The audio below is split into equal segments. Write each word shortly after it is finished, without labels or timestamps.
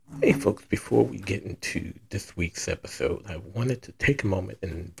Hey, folks, before we get into this week's episode, I wanted to take a moment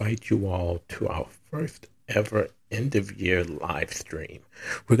and invite you all to our first ever end of year live stream.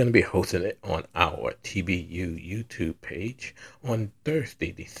 We're going to be hosting it on our TBU YouTube page on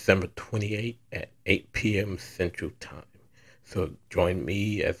Thursday, December 28th at 8 p.m. Central Time. So join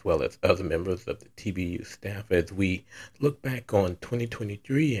me as well as other members of the TBU staff as we look back on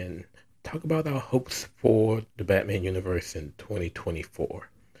 2023 and talk about our hopes for the Batman universe in 2024.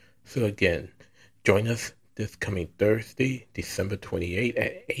 So again, join us this coming Thursday, December 28th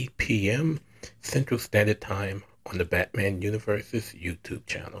at 8 p.m. Central Standard Time on the Batman Universe's YouTube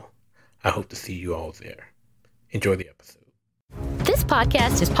channel. I hope to see you all there. Enjoy the episode. This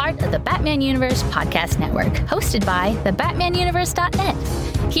podcast is part of the Batman Universe Podcast Network, hosted by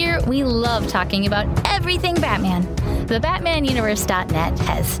thebatmanuniverse.net. Here, we love talking about everything Batman. Thebatmanuniverse.net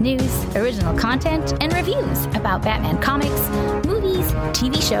has news, original content, and reviews about Batman comics, movies,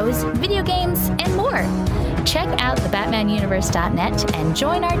 TV shows, video games, and more. Check out thebatmanuniverse.net and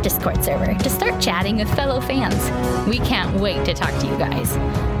join our Discord server to start chatting with fellow fans. We can't wait to talk to you guys.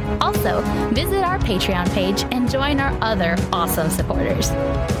 Also, visit our Patreon page and join our other awesome supporters.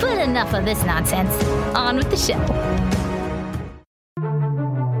 But enough of this nonsense. On with the show.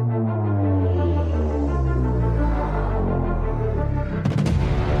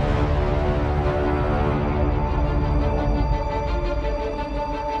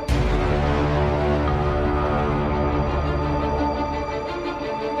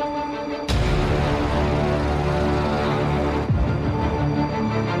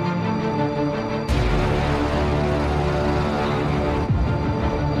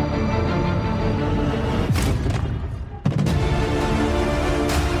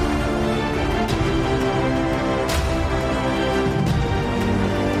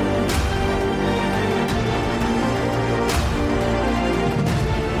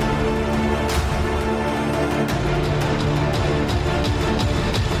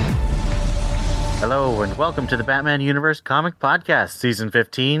 Hello and welcome to the Batman Universe Comic Podcast, Season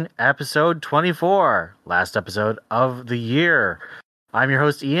 15, Episode 24, last episode of the year. I'm your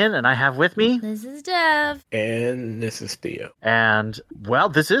host, Ian, and I have with me... This is Dev. And this is Theo. And, well,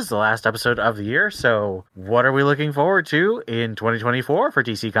 this is the last episode of the year, so what are we looking forward to in 2024 for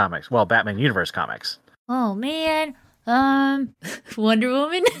DC Comics? Well, Batman Universe Comics. Oh, man. Wonder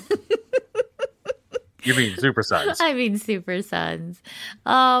Woman? You mean Super Sons? I mean Super Sons.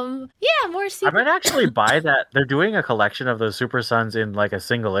 Yeah, more Super... I might actually buy that. They're doing a collection of those Super Sons in, like, a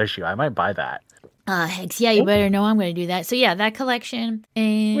single issue. I might buy that. Hex, yeah, you better know I'm going to do that. So, yeah, that collection.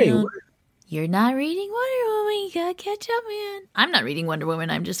 And Wait, what? You're not reading Wonder Woman. You got to catch up, man. I'm not reading Wonder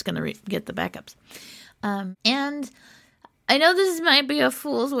Woman. I'm just going to get the backups. And I know this might be a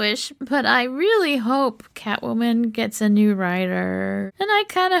fool's wish, but I really hope Catwoman gets a new writer. And I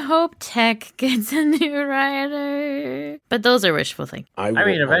kind of hope Tech gets a new writer. But those are wishful thinking. I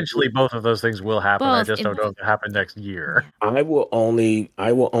mean, eventually both of those things will happen. I just don't know if it'll happen next year. I will only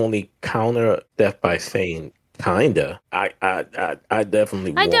counter that by saying kinda. I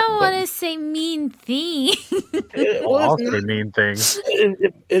definitely I don't want to say mean thing. I'll say mean things.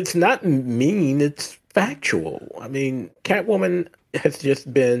 It's not mean, it's factual. I mean, Catwoman has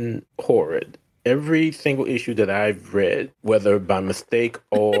just been horrid. Every single issue that I've read, whether by mistake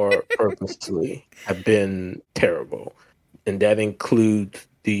or purposely, have been terrible. And that includes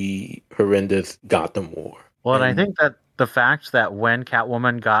the horrendous Gotham War. Well, and I think that the fact that when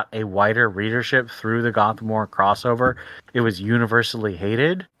Catwoman got a wider readership through the Gotham War crossover, it was universally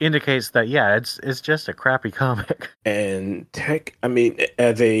hated, indicates that, yeah, it's just a crappy comic. And Tech, I mean,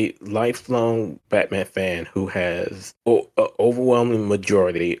 as a lifelong Batman fan who has an overwhelming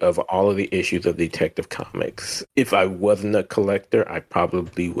majority of all of the issues of Detective Comics, if I wasn't a collector, I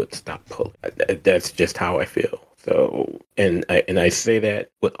probably would stop pulling. That's just how I feel. So, and I say that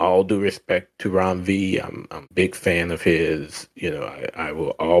with all due respect to Ron V. I'm a big fan of his. You know, I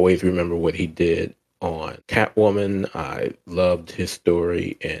will always remember what he did on Catwoman. I loved his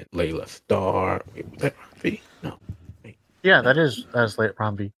story and Layla Starr. Was that Ron V? No. Wait. Yeah, that's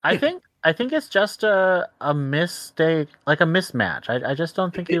Ron V. I think it's just a mistake, like a mismatch. I just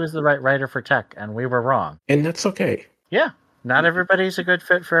don't think he was the right writer for Tech, and we were wrong. And that's okay. Yeah. Not everybody's a good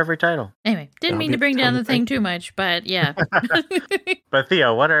fit for every title. Anyway, didn't mean to bring down the thing too much, but yeah. But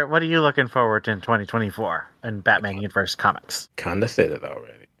Theo, what are you looking forward to in 2024 in Batman Universe Comics? Kind of said it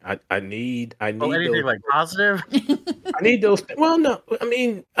already. I need anything those, like positive? I need those. Well, no, I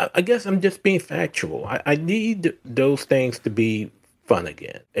mean, I guess I'm just being factual. I need those things to be fun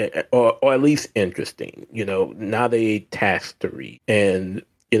again, or at least interesting. You know, not a task to read. And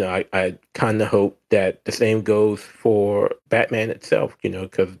I kind of hope that the same goes for Batman itself,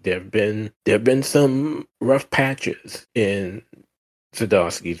 because there've been some rough patches in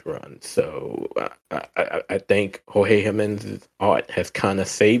Zdarsky's run. So I think Jorge Jimenez's art has kind of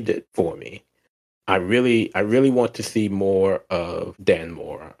saved it for me. I really want to see more of Dan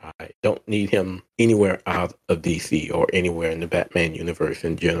Mora. I don't need him anywhere out of DC or anywhere in the Batman universe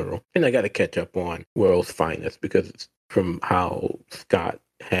in general. And I got to catch up on World's Finest, because it's, from how Scott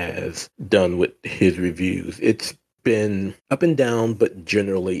has done with his reviews, it's been up and down, but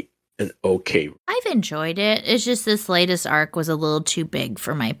generally an okay. I've enjoyed it. It's just this latest arc was a little too big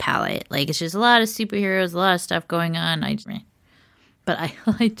for my palate. Like, it's just a lot of superheroes, a lot of stuff going on. But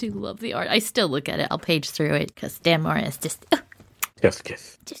I do love the art. I still look at it. I'll page through it because Dan Mora is just... Just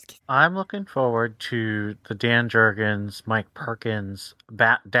kiss. I'm looking forward to the Dan Jurgens, Mike Perkins,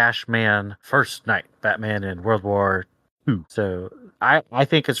 Dashman First Night, Batman in World War II. So I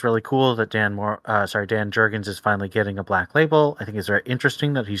think it's really cool that Dan Jurgens is finally getting a black label. I think it's very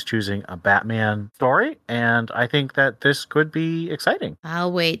interesting that he's choosing a Batman story, and I think that this could be exciting.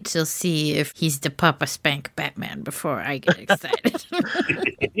 I'll wait till see if he's the Papa Spank Batman before I get excited.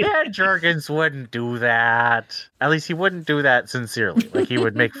 Yeah, Jurgens wouldn't do that. At least he wouldn't do that sincerely. Like, he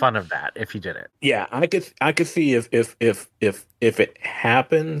would make fun of that if he did it. Yeah, I could see if it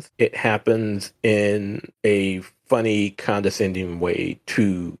happens, it happens in a funny, condescending way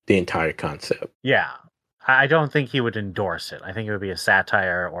to the entire concept. Yeah. I don't think he would endorse it. I think it would be a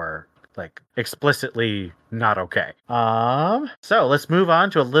satire or like explicitly not okay. So let's move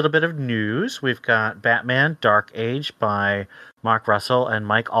on to a little bit of news. We've got Batman Dark Age by Mark Russell and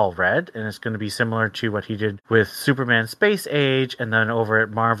Mike Allred, and it's going to be similar to what he did with Superman Space Age, and then over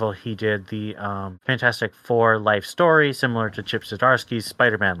at Marvel he did the Fantastic Four life story, similar to Chip Zdarsky's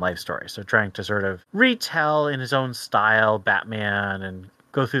Spider-Man life story. So trying to sort of retell in his own style Batman and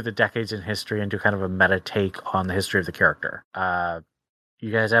go through the decades in history and do kind of a meta take on the history of the character.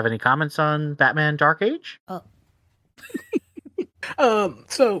 You guys have any comments on Batman Dark Age? Oh.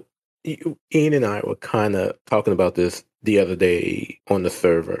 So Ian and I were kind of talking about this the other day on the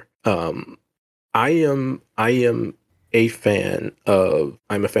server. I am a fan of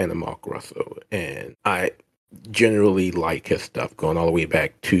Mark Russell, and I generally like his stuff going all the way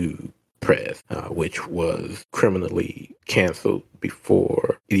back to Prez, which was criminally canceled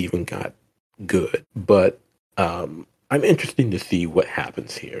before it even got good. But I'm interested to see what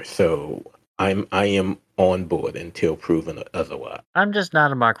happens here. So I am on board until proven otherwise. I'm just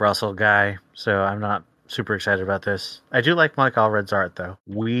not a Mark Russell guy, so I'm not super excited about this. I do like Mike Allred's art, though.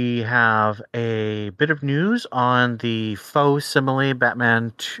 We have a bit of news on the faux simile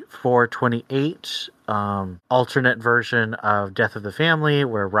Batman 428 alternate version of Death of the Family,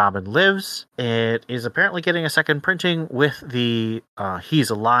 where Robin lives. It is apparently getting a second printing with the He's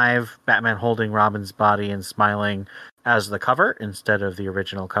Alive Batman holding Robin's body and smiling as the cover instead of the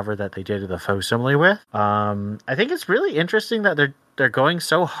original cover that they did the faux simile with. I think it's really interesting that they're going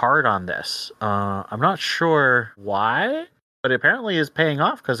so hard on this. I'm not sure why, but it apparently is paying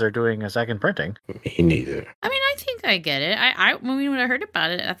off because they're doing a second printing. Me neither. I mean, I think I get it. I mean, when I heard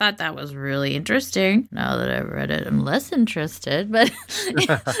about it, I thought that was really interesting. Now that I've read it, I'm less interested, but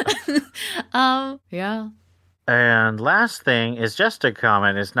yeah. And last thing is just a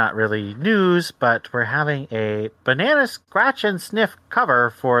comment. It's not really news, but we're having a Banana Scratch and Sniff cover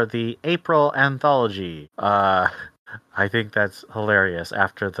for the April anthology. I think that's hilarious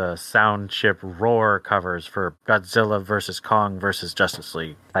after the Sound Chip Roar covers for Godzilla vs. Kong vs. Justice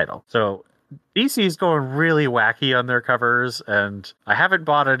League title. So DC is going really wacky on their covers, and I haven't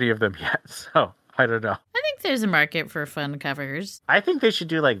bought any of them yet, so I don't know. I think there's a market for fun covers. I think they should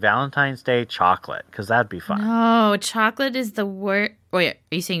do like Valentine's Day chocolate, because that'd be fun. No, chocolate is the worst. Wait,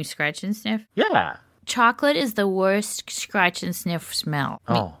 are you saying scratch and sniff? Yeah. Chocolate is the worst scratch and sniff smell.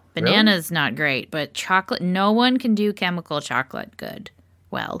 Oh, banana's not great, but chocolate, no one can do chemical chocolate good.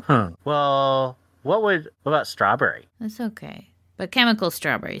 Well. Well, what about strawberry? That's okay. But chemical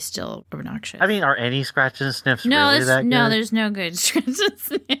strawberry is still obnoxious. I mean, are any scratch and sniffs really that good? No, there's no good scratch and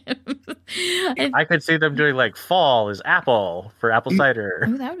sniff. I could see them doing like fall is apple for apple cider.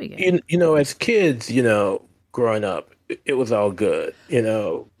 Oh, that would be good. As kids, growing up, it was all good,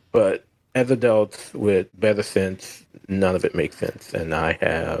 but as adults with better sense, none of it makes sense. And I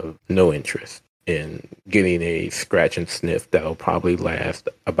have no interest in getting a scratch and sniff that'll probably last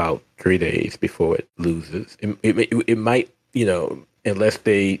about 3 days before it loses. It might, unless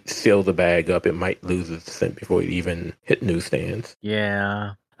they seal the bag up, it might lose its scent before it even hit newsstands.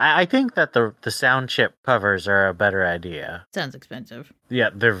 Yeah. I think that the sound chip covers are a better idea. Sounds expensive.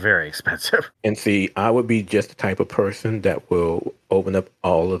 Yeah, they're very expensive. And see, I would be just the type of person that will open up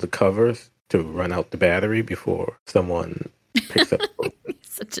all of the covers to run out the battery before someone picks up.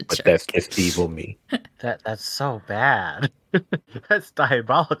 Such a But jerk. that's just evil me. That's so bad. That's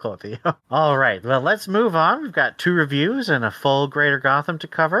diabolical, Theo. All right, well, let's move on. We've got 2 reviews and a full Greater Gotham to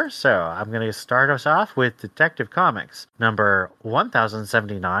cover, so I'm going to start us off with Detective Comics, number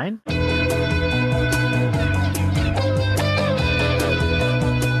 1079.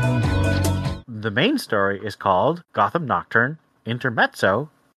 The main story is called Gotham Nocturne Intermezzo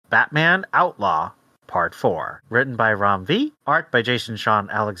Batman Outlaw Part 4. Written by Ram V, art by Jason Sean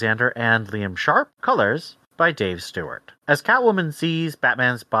Alexander and Liam Sharp, colors by Dave Stewart. As Catwoman sees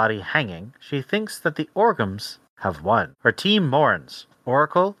Batman's body hanging, she thinks that the Orgums have won. Her team mourns.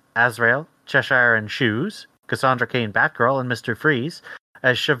 Oracle, Azrael, Cheshire and Shoes, Cassandra Cain Batgirl, and Mr. Freeze,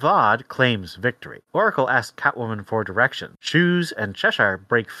 as Shavad claims victory. Oracle asks Catwoman for direction. Shoes and Cheshire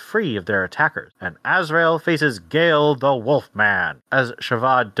break free of their attackers, and Azrael faces Gale the Wolfman. As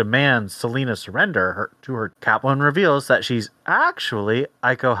Shavad demands Selina surrender to her, Catwoman reveals that she's actually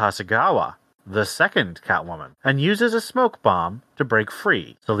Aiko Hasegawa, the second Catwoman, and uses a smoke bomb to break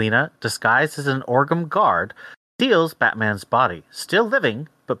free. Selina, disguised as an Orgum guard, steals Batman's body, still living,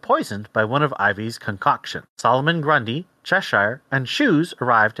 but poisoned by one of Ivy's concoctions. Solomon Grundy, Cheshire, and Shoes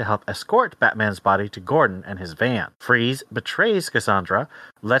arrive to help escort Batman's body to Gordon and his van. Freeze betrays Cassandra,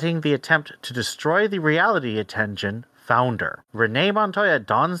 letting the attempt to destroy the reality engine founder. Renee Montoya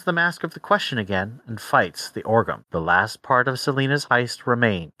dons the mask of the Question again and fights the Orgum. The last part of Selina's heist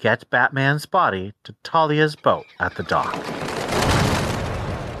remains: get Batman's body to Talia's boat at the dock.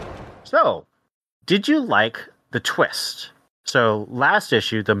 So, did you like the twist? So, last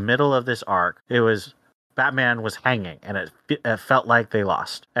issue, the middle of this arc, it was Batman was hanging, and it felt like they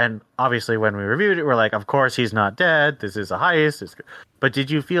lost. And obviously, when we reviewed it, we're like, of course he's not dead. This is a heist. But did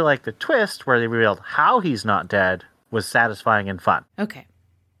you feel like the twist, where they revealed how he's not dead, was satisfying and fun? Okay.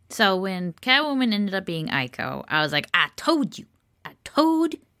 So when Catwoman ended up being Aiko, I was like, I told you. I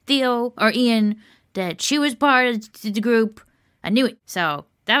told Theo or Ian that she was part of the group. I knew it. So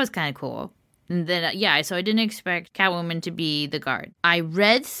that was kind of cool. And then, so I didn't expect Catwoman to be the guard. I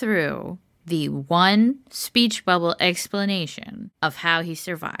read through the one speech bubble explanation of how he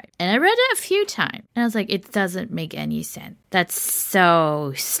survived. And I read it a few times. And I was like, it doesn't make any sense. That's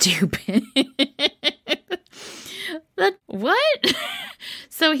so stupid. What?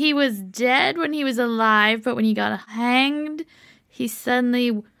 So he was dead when he was alive, but when he got hanged, he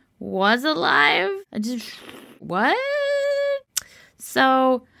suddenly was alive? What?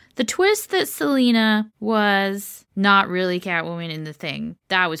 So the twist that Selina was not really Catwoman in the thing,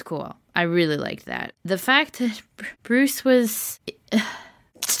 that was cool. I really liked that. The fact that Bruce was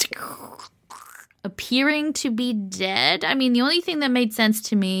appearing to be dead, I mean, the only thing that made sense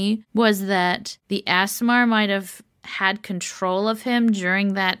to me was that the Asmar might have had control of him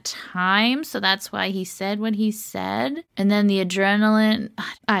during that time, so that's why he said what he said. And then the adrenaline,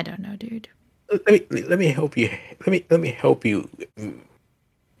 I don't know, dude. Let me help you. Let me help you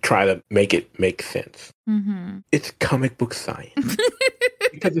try to make it make sense. Mm-hmm. It's comic book science.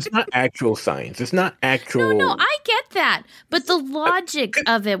 Because it's not actual science. It's not actual. No, I get that, but the logic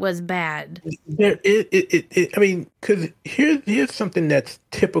of it was bad. I mean, because here's something that's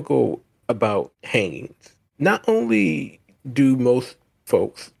typical about hangings. Not only do most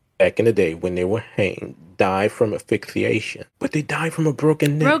folks back in the day when they were hanged die from asphyxiation, but they die from a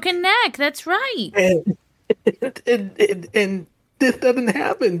broken neck. Broken neck, that's right. And this doesn't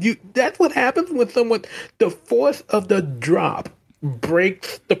happen. That's what happens when the force of the drop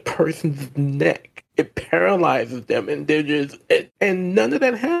breaks the person's neck. It paralyzes them, and they're just, and none of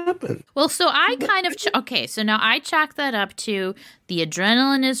that happens. Well, so I kind of, so now I chalk that up to the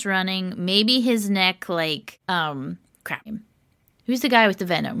adrenaline is running, maybe his neck, who's the guy with the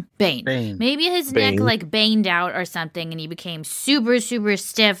venom? Bane. Maybe his neck, baned out or something, and he became super, super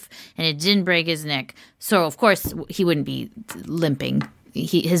stiff, and it didn't break his neck. So, of course, he wouldn't be limping.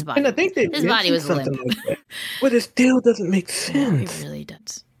 His body. And I think his body was limp. Like that. But it still doesn't make sense. It really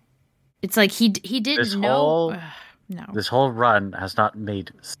does. It's like he didn't know. No. This whole run has not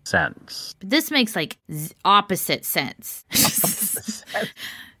made sense. But this makes opposite sense.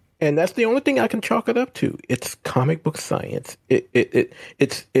 And that's the only thing I can chalk it up to. It's comic book science.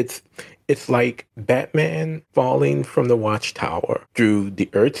 It's like Batman falling from the watchtower through the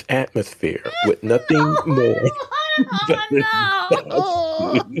Earth's atmosphere with nothing more. No.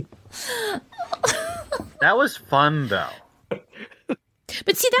 That was fun, though.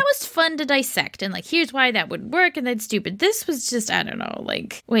 But see, that was fun to dissect, and like, here's why that would work, and that's stupid. This was just, I don't know,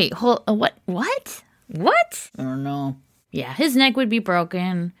 like, wait, what? I don't know. Yeah, his neck would be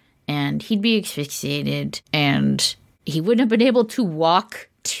broken, and he'd be asphyxiated, and he wouldn't have been able to walk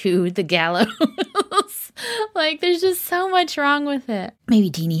to the gallows. Like, there's just so much wrong with it. Maybe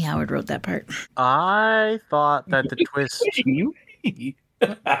Teenie Howard wrote that part. I thought that the twist...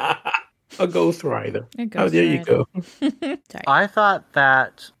 A ghostwriter. Oh, there you go. Sorry. I thought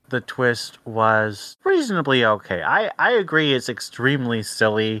that the twist was reasonably okay. I agree it's extremely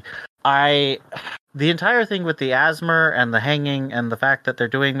silly. The entire thing with the asthma and the hanging and the fact that they're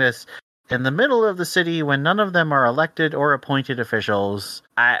doing this in the middle of the city when none of them are elected or appointed officials,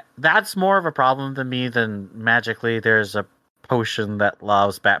 that's more of a problem to me than magically there's a potion that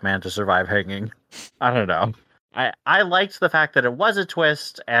allows Batman to survive hanging. I don't know. I liked the fact that it was a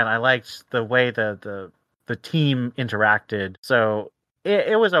twist, and I liked the way the team interacted. So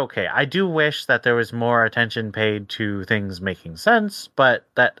it was okay. I do wish that there was more attention paid to things making sense, but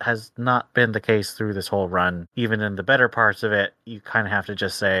that has not been the case through this whole run. Even in the better parts of it, you kind of have to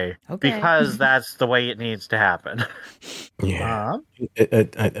just say, Okay. because that's the way it needs to happen. Yeah.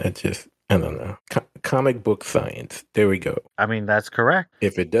 I don't know. Comic book science. There we go. I mean, that's correct.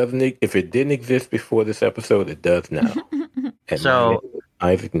 If it didn't exist before this episode, it does now. And So- my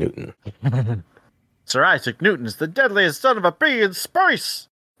name is Isaac Newton. Sir Isaac Newton's the deadliest son of a bee in space.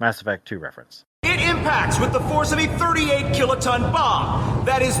 Mass Effect 2 reference. It impacts with the force of a 38-kiloton bomb.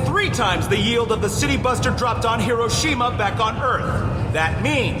 That is 3 times the yield of the City Buster dropped on Hiroshima back on Earth. That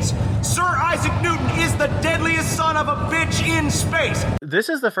means Sir Isaac Newton is the deadliest son of a bitch in space. This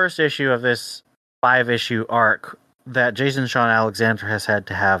is the first issue of this 5-issue arc that Jason Sean Alexander has had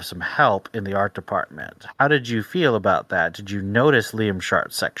to have some help in the art department. How did you feel about that? Did you notice Liam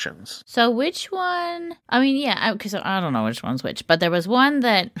Sharp's sections? So which one? I mean, yeah, because I don't know which one's which, but there was one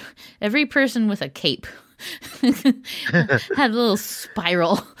that every person with a cape had a little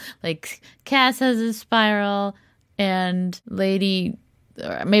spiral. Like Cass has a spiral, and Lady,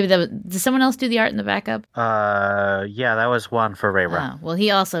 or maybe did someone else do the art in the backup? Yeah, that was one for Ray Ray. Oh, well,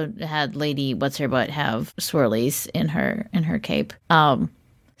 he also had Lady What's Her Butt have swirlies in her cape. So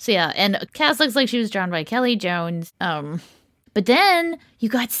yeah, and Cass looks like she was drawn by Kelly Jones. But then you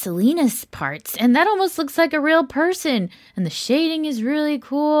got Selena's parts, and that almost looks like a real person, and the shading is really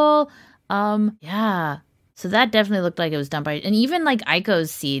cool. Yeah. So that definitely looked like it was done by, and even like Aiko's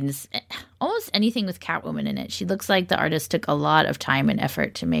scenes, almost anything with Catwoman in it. She looks like the artist took a lot of time and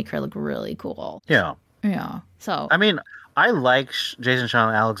effort to make her look really cool. Yeah. Yeah. So I mean, I like Jason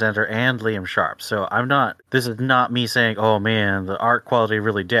Sean Alexander and Liam Sharp, so this is not me saying, oh man, the art quality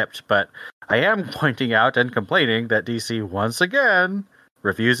really dipped, but I am pointing out and complaining that DC once again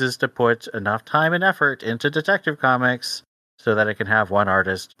refuses to put enough time and effort into Detective Comics so that it can have one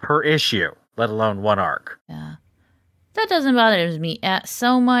artist per issue, let alone one arc. yeah, that doesn't bother me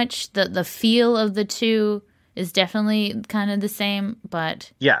so much. The feel of the two is definitely kind of the same,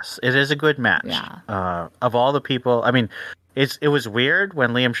 but Yes, it is a good match. Yeah. Of all the people, I mean, it was weird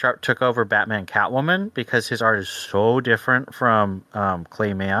when Liam Sharp took over Batman Catwoman because his art is so different from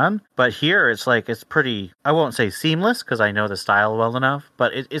Clayman. But here it's pretty, I won't say seamless because I know the style well enough,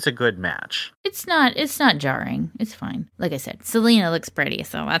 but it's a good match. it's not jarring. It's fine. Like I said, Selena looks pretty,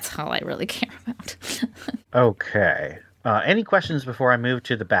 so that's all I really care about. Okay. Any questions before I move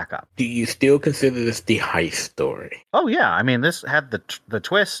to the backup? Do you still consider this the heist story? Oh yeah, I mean this had the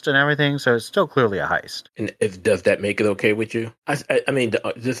twist and everything, so it's still clearly a heist. And does that make it okay with you? I mean,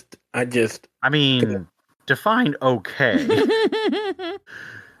 I mean, define okay.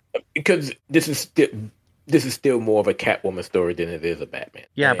 because this is still more of a Catwoman story than it is a Batman.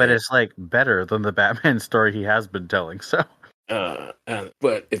 Yeah, but it's like better than the Batman story he has been telling. So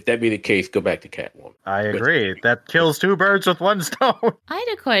but if that be the case, go back to Catwoman. I agree. That kills 2 birds with 1 stone. I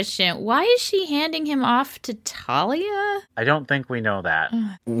had a question. Why is she handing him off to Talia? I don't think we know that.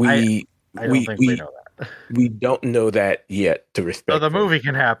 I We don't think we know that. we don't know that yet. To respect So the her. movie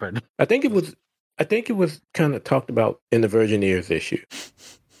can happen. I think it was kind of talked about in the Virgin Ears issue,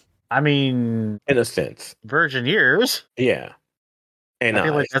 I mean, in a sense. Virgin Years. Yeah. And I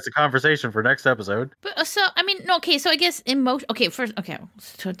feel like that's a conversation for next episode. But so I mean, okay. So I guess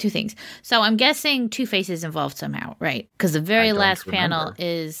so 2 things. So I'm guessing Two-Face is involved somehow, right? Because the I very don't last panel remember.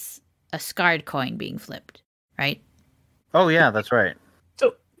 is a scarred coin being flipped, right? Oh yeah, that's right.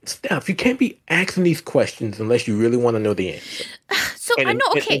 Steph, you can't be asking these questions unless you really want to know the answer. So I know.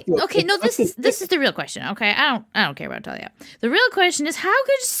 Okay. No, this is the real question. Okay, I don't care about Talia. The real question is, how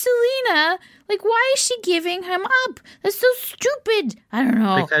could Selena? Like, why is she giving him up? That's so stupid. I don't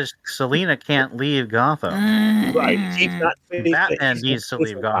know. Because Selena can't leave Gotham. Right. He's not. Batman needs to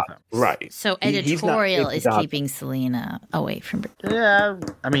leave Gotham. Right. So editorial is keeping Selena away from. Yeah,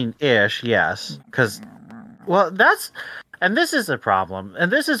 I mean, ish, yes. Because, well, and this is a problem.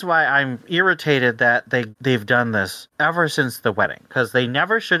 And this is why I'm irritated that they've done this ever since the wedding. Because they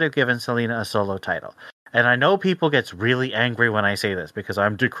never should have given Selena a solo title. And I know people gets really angry when I say this because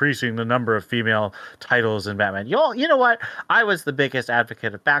I'm decreasing the number of female titles in Batman. You know what? I was the biggest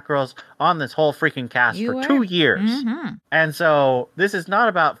advocate of Batgirls on this whole freaking cast for 2 years. Mm-hmm. And so this is not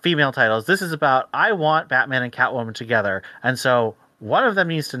about female titles. This is about I want Batman and Catwoman together. And so one of them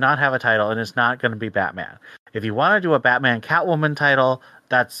needs to not have a title, and it's not going to be Batman. If you want to do a Batman Catwoman title,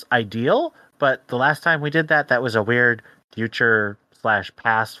 that's ideal. But the last time we did that, that was a weird future/past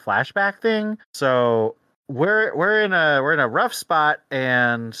flashback thing. So we're in a rough spot,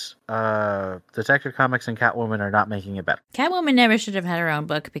 and Detective Comics and Catwoman are not making it better. Catwoman never should have had her own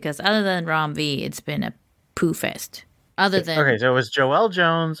book because other than Rom V, it's been a poo fest. Okay, so it was Joelle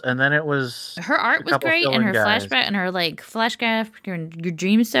Jones, and then it was her art was great, and her flashback and her like flashback and your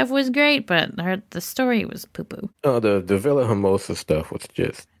dream stuff was great, but the story was poo poo. Oh, the Villa Hermosa stuff was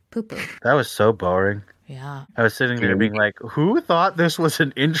just poo poo. That was so boring. Yeah. I was sitting there being like, who thought this was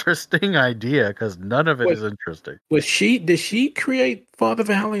an interesting idea? Because none of it is interesting. Did she create Father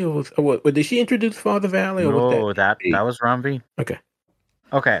Valley, or what? Did she introduce Father Valley? No, that was Rom V.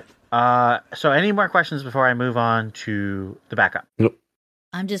 Okay. So any more questions before I move on to the backup? Nope.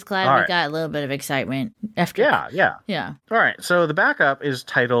 I'm just glad we got a little bit of excitement after. Yeah. All right. So the backup is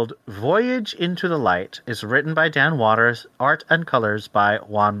titled Voyage into the Light. It's written by Dan Waters, art and colors by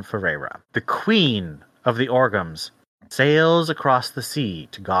Juan Ferreira. The Queen of the Orgums sails across the sea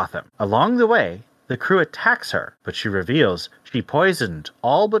to Gotham. Along the way, the crew attacks her, but she reveals she poisoned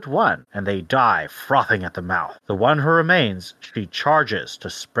all but one, and they die frothing at the mouth. The one who remains, she charges to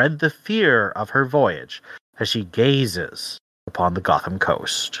spread the fear of her voyage as she gazes upon the Gotham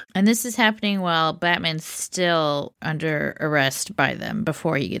coast. And this is happening while Batman's still under arrest by them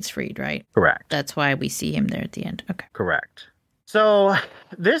before he gets freed, right? Correct. That's why we see him there at the end. Okay. Correct. So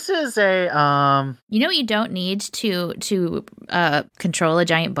this is a you know what you don't need to control a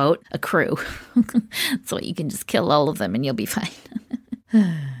giant boat? A crew. So you can just kill all of them and you'll be fine.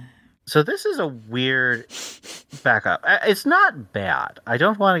 So this is a weird backup. It's not bad. I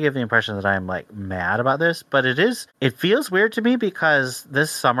don't want to give the impression that I'm like mad about this, but it feels weird to me because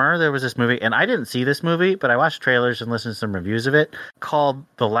this summer there was this movie, and I didn't see this movie, but I watched trailers and listened to some reviews of it, called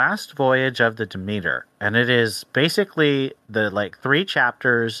The Last Voyage of the Demeter. And it is basically the 3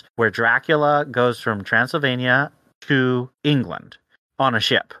 chapters where Dracula goes from Transylvania to England on a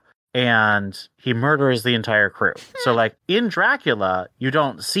ship. And he murders the entire crew. So, in Dracula, you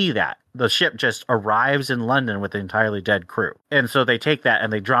don't see that. The ship just arrives in London with the entirely dead crew. And so they take that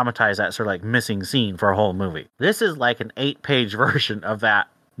and they dramatize that sort of missing scene for a whole movie. This is like an 8-page version of that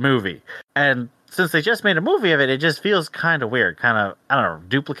movie. And since they just made a movie of it, it just feels kind of weird. Kind of, I don't know,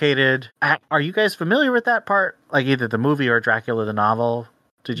 duplicated. Are you guys familiar with that part? Like either the movie or Dracula the novel?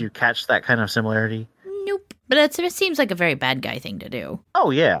 Did you catch that kind of similarity? Nope. But it seems like a very bad guy thing to do. Oh,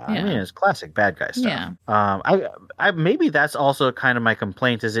 yeah. I mean, it's classic bad guy stuff. Yeah. I maybe that's also kind of my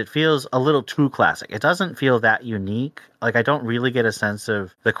complaint is it feels a little too classic. It doesn't feel that unique. I don't really get a sense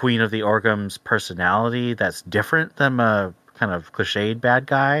of the Queen of the Orgum's personality that's different than a kind of cliched bad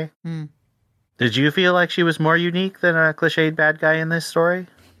guy. Mm. Did you feel like she was more unique than a cliched bad guy in this story?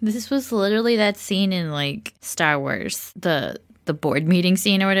 This was literally that scene in Star Wars, the board meeting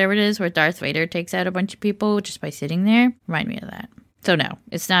scene or whatever it is, where Darth Vader takes out a bunch of people just by sitting there. Remind me of that. So no,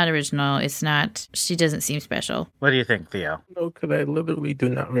 it's not original. It's not. She doesn't seem special. What do you think, Theo? No, because I literally do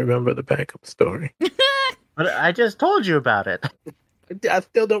not remember the backup story. But I just told you about it. I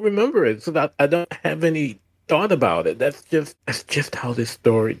still don't remember it, so I don't have any thought about it. That's just how this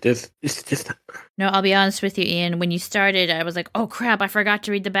story it's just. No, I'll be honest with you, Ian. When you started, I was like, "Oh crap, I forgot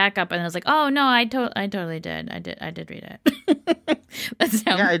to read the backup," and I was like, "Oh no, I totally did. I did read it."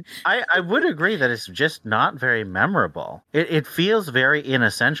 Yeah, I would agree that it's just not very memorable. It feels very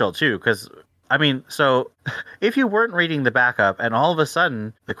inessential too, because I mean, so if you weren't reading the backup and all of a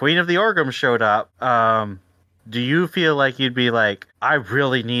sudden the Queen of the Orgum showed up, do you feel like you'd be like, I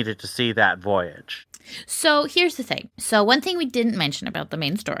really needed to see that voyage? So here's the thing. So one thing we didn't mention about the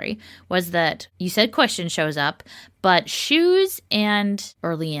main story was that you said Question shows up, but Shoes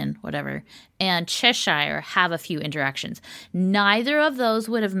or Leon, whatever, and Cheshire have a few interactions. Neither of those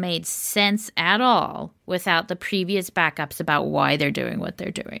would have made sense at all without the previous backups about why they're doing what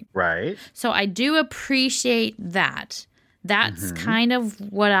they're doing. Right. So I do appreciate that. That's kind of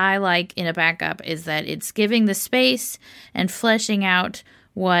what I like in a backup, is that it's giving the space and fleshing out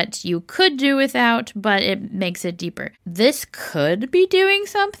what you could do without, but it makes it deeper. This could be doing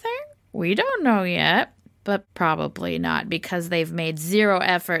something. We don't know yet, but probably not, because they've made zero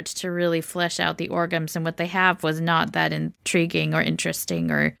effort to really flesh out the organs, and what they have was not that intriguing or interesting,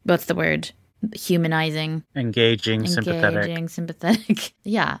 or what's the word? Humanizing. Engaging, sympathetic.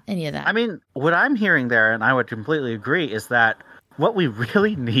 Yeah, any of that. I mean, what I'm hearing there, and I would completely agree, is that what we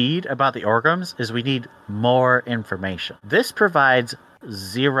really need about the Orgums is we need more information. This provides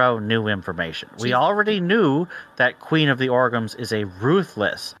zero new information. We already knew that Queen of the Orgums is a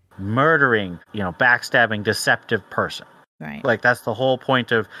ruthless, murdering, backstabbing, deceptive person. Right. Like, that's the whole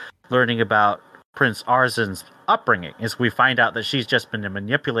point of learning about Prince Arzen's upbringing, is we find out that she's just been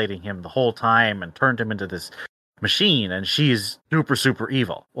manipulating him the whole time and turned him into this machine, and she's super, super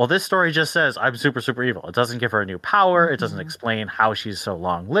evil. Well, this story just says, I'm super, super evil. It doesn't give her a new power. It doesn't explain how she's so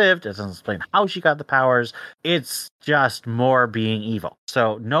long-lived. It doesn't explain how she got the powers. It's just more being evil.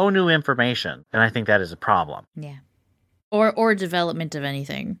 So no new information, and I think that is a problem. Yeah. Or development of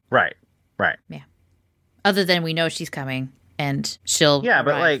anything. Right. Yeah. Other than we know she's coming, and she'll Yeah, arrive.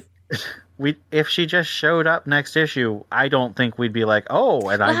 but like... if she just showed up next issue, I don't think we'd be like, oh,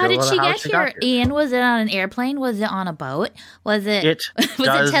 and how did she get here? Ian, was it on an airplane? Was it on a boat? Was it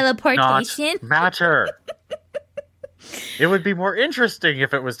teleportation? Not matter. It would be more interesting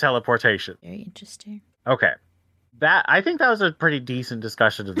if it was teleportation. Very interesting. Okay. I think that was a pretty decent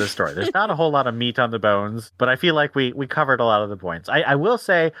discussion of this story. There's not a whole lot of meat on the bones, but I feel like we covered a lot of the points. I will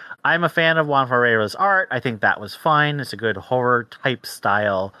say I'm a fan of Juan Ferreira's art. I think that was fine. It's a good horror type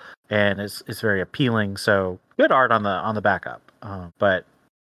style, and it's very appealing. So good art on the backup. But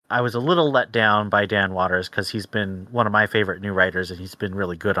I was a little let down by Dan Watters, because he's been one of my favorite new writers, and he's been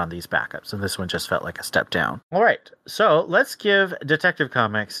really good on these backups. And this one just felt like a step down. All right, so let's give Detective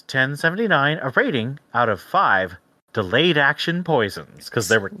Comics 1079 a rating out of 5 delayed action poisons, because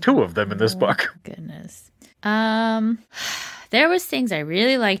there were 2 of them in this book. Goodness. There was things I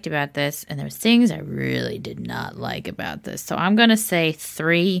really liked about this, and there was things I really did not like about this. So I'm gonna say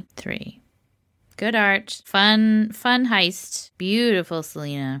 3. Good art, fun heist, beautiful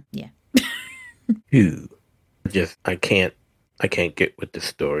Selena. Yeah. I can't get with the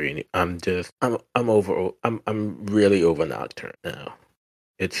story. I'm really over Nocturne now.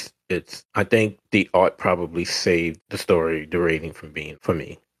 I think the art probably saved the story, the rating from being for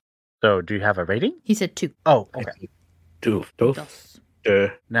me. So do you have a rating? He said 2. Oh, okay. 2.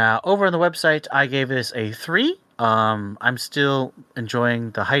 Now, over on the website, I gave this a 3. I'm still enjoying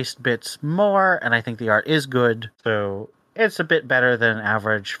the heist bits more, and I think the art is good. So it's a bit better than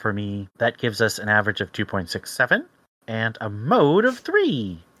average for me. That gives us an average of 2.67 and a mode of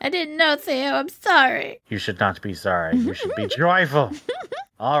 3. I didn't know, Theo. I'm sorry. You should not be sorry. You should be joyful.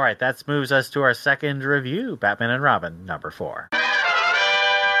 All right, that moves us to our second review, Batman and Robin, number 4.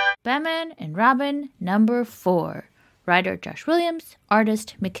 Batman and Robin, number 4. Writer Josh Williams,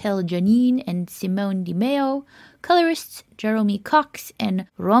 artist Mikel Janin and Simone Di Meo, colorists Jeremy Cox and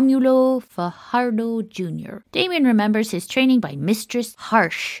Romulo Fajardo Jr. Damian remembers his training by Mistress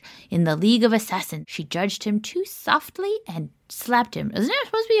Harsh in the League of Assassins. She judged him too softly and slapped him. Isn't it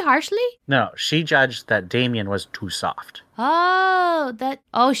supposed to be harshly? No, she judged that Damian was too soft.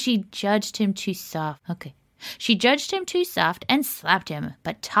 She judged him too soft. Okay. She judged him too soft and slapped him,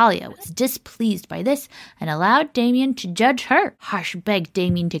 but Talia was displeased by this and allowed Damian to judge her. Harsh begged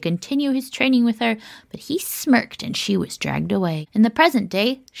Damian to continue his training with her, but he smirked and she was dragged away. In the present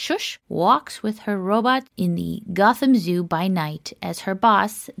day, Shush walks with her robot in the Gotham Zoo by night as her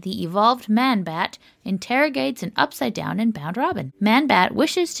boss, the evolved Man-Bat, interrogates an upside-down and bound Robin. Man-Bat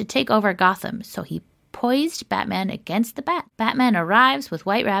wishes to take over Gotham, so he poised Batman against the Bat. Batman arrives with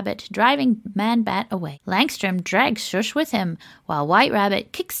White Rabbit, driving Man-Bat away. Langstrom drags Shush with him, while White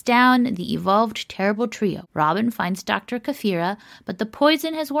Rabbit kicks down the evolved terrible trio. Robin finds Dr. Kafira, but the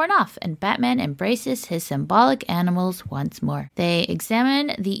poison has worn off, and Batman embraces his symbolic animals once more. They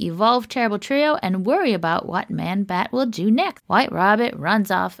examine the evolved terrible trio and worry about what Man-Bat will do next. White Rabbit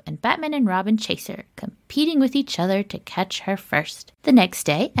runs off, and Batman and Robin chase her, competing with each other to catch her first. The next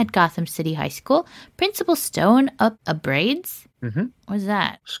day, at Gotham City High School, Principal Stone upbraids. Mm-hmm. What's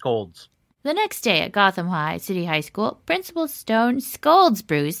that? Scolds. The next day at Gotham City High School, Principal Stone scolds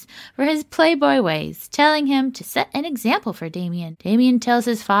Bruce for his playboy ways, telling him to set an example for Damien. Damien tells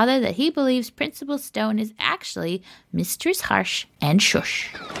his father that he believes Principal Stone is actually Mistress Harsh and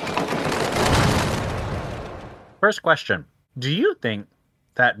Shush. First question. Do you think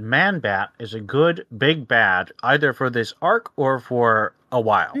that Man-Bat is a good big bad either for this arc or for a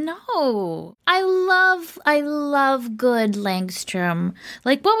while? No. I love good Langstrom.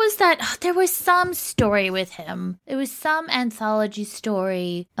 Like, what was that? Oh, there was some story with him. It was some anthology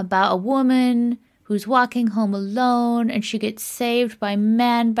story about a woman who's walking home alone and she gets saved by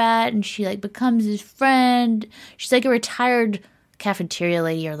Man-Bat and she like becomes his friend. She's like a retired cafeteria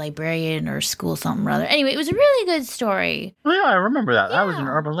lady or librarian or school something or other. Anyway, it was a really good story. Oh, yeah, I remember that. Yeah. That was in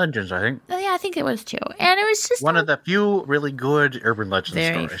Urban Legends, I think. Oh, yeah, I think it was too. And it was just one of the few really good Urban Legends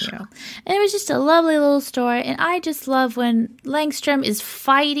very stories. few. And it was just a lovely little story. And I just love when Langstrom is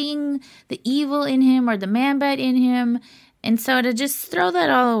fighting the evil in him or the Man-Bat in him. And so to just throw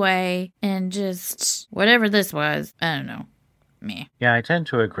that all away and just whatever this was, I don't know. Meh. Yeah, I tend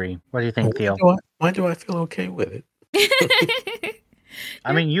to agree. What do you think, Theo? Why do I feel okay with it?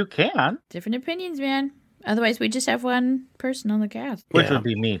 I mean, you can. Different opinions, man. Otherwise, we just have one person on the cast. Which would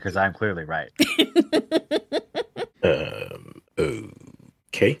be me, because I'm clearly right.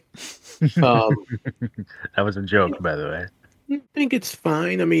 Okay. That was a joke, by the way. I think it's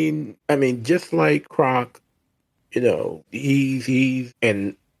fine. I mean, just like Croc, he's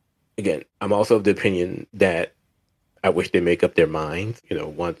and again, I'm also of the opinion that I wish they make up their minds,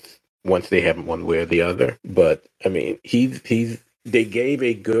 once they have one way or the other. But I mean, they gave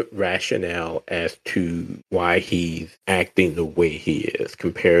a good rationale as to why he's acting the way he is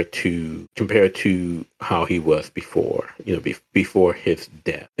compared to how he was before, before his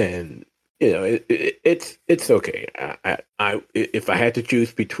death. And it's okay. I if I had to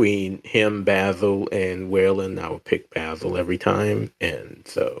choose between him, Basil, and Whalen, I would pick Basil every time. And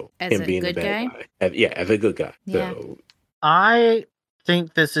so as him a being good the bad guy? as a good guy. Yeah. So I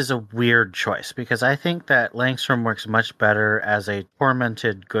think this is a weird choice because I think that Langstrom works much better as a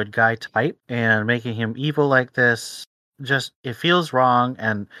tormented good guy type, and making him evil like this, just it feels wrong.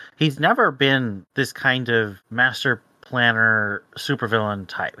 And he's never been this kind of master planner supervillain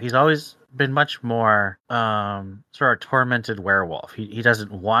type. He's always been much more sort of tormented werewolf. He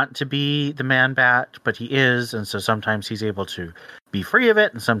doesn't want to be the Man-Bat, but he is, and so sometimes he's able to be free of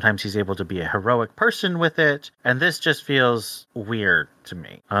it, and sometimes he's able to be a heroic person with it. And this just feels weird to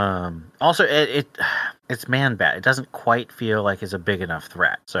me. Also, it's Man-Bat. It doesn't quite feel like it's a big enough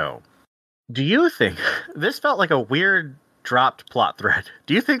threat. So, do you think this felt like a weird dropped plot thread?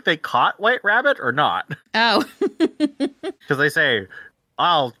 Do you think they caught White Rabbit or not? Oh. Because they say,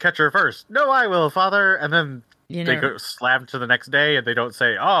 I'll catch her first. No, I will, Father. And then they go slam to the next day and they don't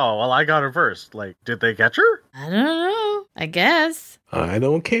say, oh, well, I got her first. Like, did they catch her? I don't know. I guess. I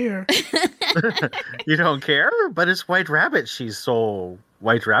don't care. You don't care? But it's White Rabbit. She's so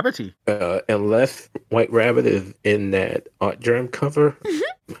White Rabbity. Unless White Rabbit is in that Art Germ cover,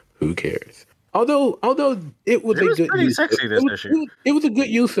 who cares? Although it was a good pretty use. Sexy, this issue. It was a good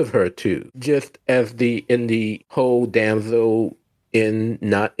use of her too, just as in the whole damsel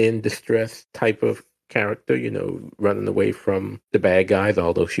not in distress type of character, running away from the bad guys,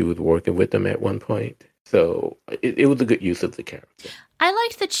 although she was working with them at one point. So it was a good use of the character. I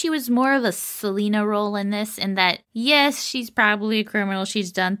liked that she was more of a Selena role in this, in that, yes, she's probably a criminal,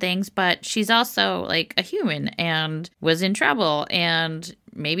 she's done things, but she's also like a human and was in trouble and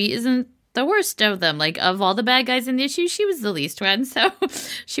maybe isn't the worst of them. Like, of all the bad guys in the issue, she was the least one. So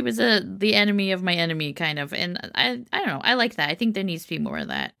she was the enemy of my enemy, kind of. And I don't know. I like that. I think there needs to be more of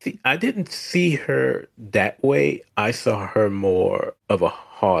that. See, I didn't see her that way. I saw her more of a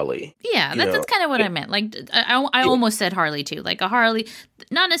Harley. Yeah, that's kind of what I meant. Like, I almost said Harley, too. Like a Harley,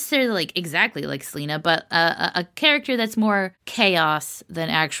 not necessarily like exactly like Selena, but a character that's more chaos than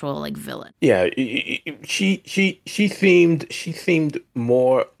actual like villain. Yeah, she seemed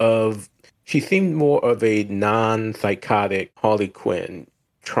more of a non-psychotic Harley Quinn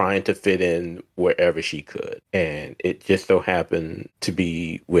trying to fit in wherever she could. And it just so happened to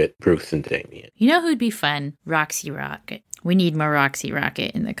be with Bruce and Damien. You know who'd be fun? Roxy Rocket. We need more Roxy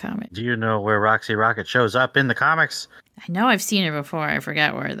Rocket in the comics. Do you know where Roxy Rocket shows up in the comics? I know I've seen her before. I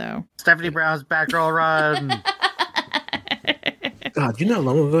forgot where, though. Stephanie Brown's Batgirl Run. God, you know how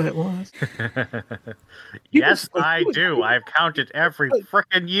long ago that was? Yes, I do. I've counted every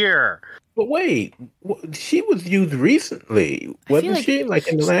frickin' year. But wait, she was used recently, wasn't she? Like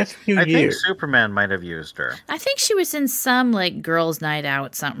in the last few years. I think Superman might have used her. I think she was in some like girls' night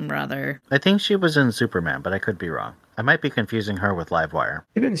out, something or other. I think she was in Superman, but I could be wrong. I might be confusing her with Livewire.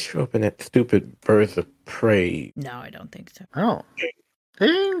 He didn't show up in that stupid Birds of Prey. No, I don't think so. I don't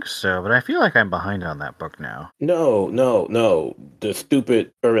think so, but I feel like I'm behind on that book now. No. The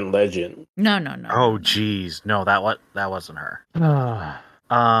stupid urban legend. No. Oh, geez. No, that wasn't her.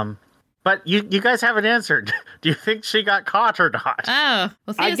 But you guys haven't answered. Do you think she got caught or not? Oh,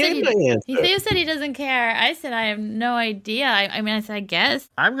 well, I gave my answer. Theo said he doesn't care. I said I have no idea. I said I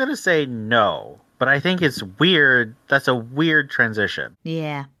guess. I'm going to say no, but I think it's weird. That's a weird transition.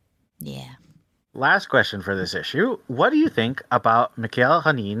 Yeah. Last question for this issue. What do you think about Michael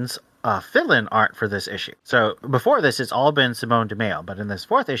Hanin's fill-in art for this issue? So before this, it's all been Simone DeMeo, but in this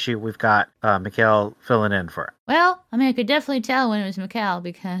 4th issue, we've got Michael filling in for it. Well, I mean, I could definitely tell when it was Michael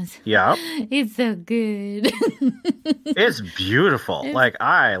because he's so good. It's beautiful. Like,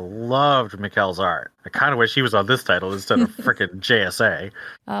 I loved Michael's art. I kind of wish he was on this title instead of freaking JSA.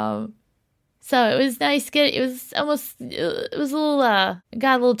 So it was nice. It was a little,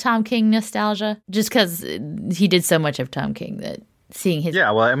 got a little Tom King nostalgia just because he did so much of Tom King that seeing his...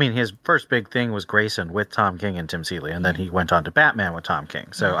 Yeah, well, I mean, his first big thing was Grayson with Tom King and Tim Seeley, and then he went on to Batman with Tom King.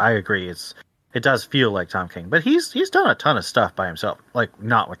 So I agree, it does feel like Tom King, but he's done a ton of stuff by himself, like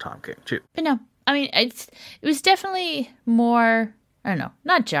not with Tom King too. But no, I mean, it was definitely more, I don't know,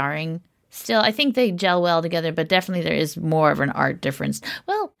 not jarring. Still, I think they gel well together, but definitely there is more of an art difference.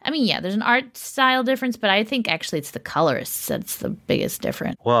 Well, I mean, yeah, there's an art style difference, but I think actually it's the colorists that's the biggest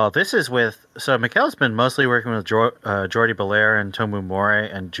difference. Well, this is so Mikel's been mostly working with Jordi Belair and Tomu More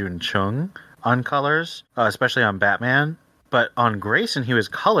and Jun Chung on colors, especially on Batman. But on Grayson, he was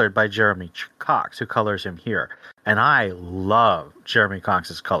colored by Jeremy Cox, who colors him here. And I love Jeremy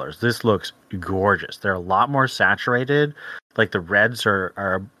Cox's colors. This looks gorgeous. They're a lot more saturated. Like the reds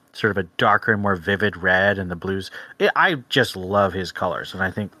are sort of a darker and more vivid red, and the blues. I just love his colors, and I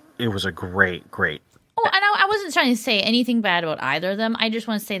think it was a great. Oh, and I wasn't trying to say anything bad about either of them. I just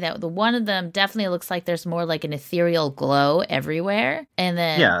want to say that the one of them definitely looks like there's more like an ethereal glow everywhere, and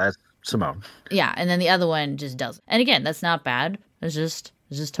then that's Simone. Yeah, and then the other one just doesn't. And again, that's not bad. It's just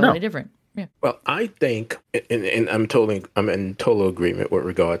totally different. Yeah. Well, I think, and I'm in total agreement with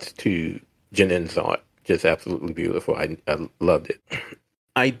regards to Janin's art. Just absolutely beautiful. I loved it.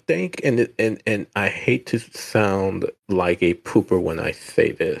 I think, and I hate to sound like a pooper when I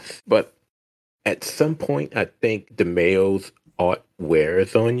say this, but at some point, I think DeMeo's art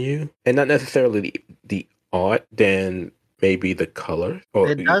wears on you, and not necessarily the art, then maybe the color.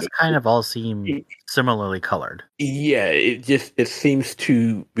 It does kind of all seem similarly colored. Yeah, it seems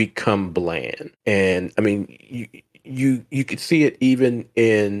to become bland, and I mean, you could see it even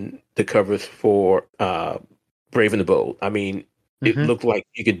in the covers for Brave and the Bold. I mean. It looked like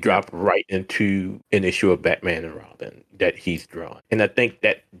you could drop right into an issue of Batman and Robin that he's drawn. And I think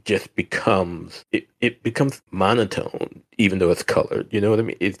that just becomes, it becomes monotone, even though it's colored. You know what I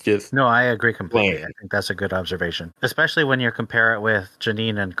mean? It's just... No, I agree completely. bland. I think that's a good observation. Especially when you compare it with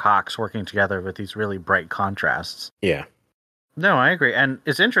Janine and Cox working together with these really bright contrasts. Yeah. No, I agree. And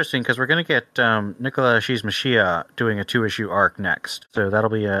it's interesting because we're going to get Nicola Shizmashia doing a 2-issue arc next. So that'll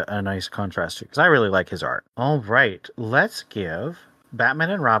be a nice contrast too, because I really like his art. All right, let's give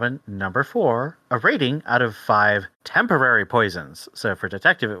Batman and Robin #4 a rating out of 5 temporary poisons. So for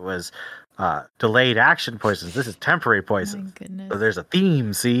Detective, it was delayed action poisons. This is temporary poisons. Oh my goodness. So there's a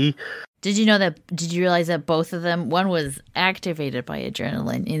theme, see? Did you realize that both of them, one was activated by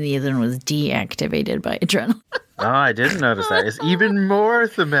adrenaline and the other one was deactivated by adrenaline? Oh, I didn't notice that. It's even more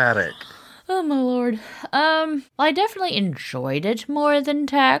thematic. Oh my lord. Well, I definitely enjoyed it more than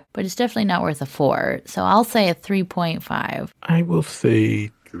Tech, but it's definitely not worth a 4. So I'll say a 3.5. I will say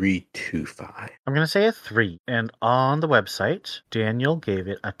 3.25. I'm going to say a 3. And on the website, Daniel gave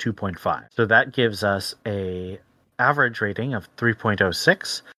it a 2.5. So that gives us a average rating of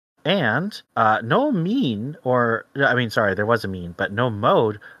 3.06. And no mean, there was a mean, but no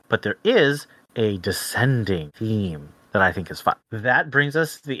mode, but there is a descending theme that I think is fun. That brings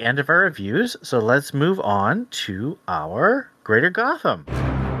us to the end of our reviews, so let's move on to our Greater Gotham.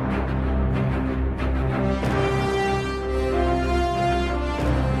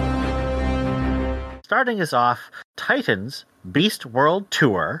 Starting us off, Titans Beast World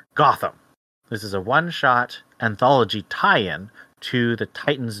Tour Gotham. This is a one-shot anthology tie-in to the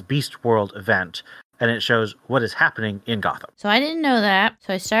Titans Beast World event, and it shows what is happening in Gotham. So I didn't know that,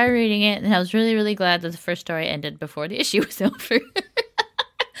 so I started reading it, and I was really, really glad that the first story ended before the issue was over.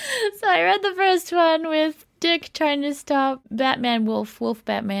 So I read the first one with Dick trying to stop Batman, Wolf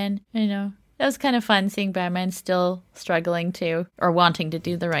Batman. You know, that was kind of fun seeing Batman still struggling to, or wanting to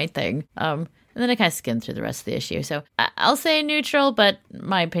do the right thing. And then I kind of skimmed through the rest of the issue. So I'll say neutral, but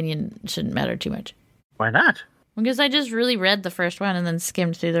my opinion shouldn't matter too much. Why not? Because I just really read the first one and then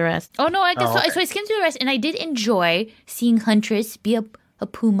skimmed through the rest. Oh, no, I guess so. okay. So I skimmed through the rest, and I did enjoy seeing Huntress be a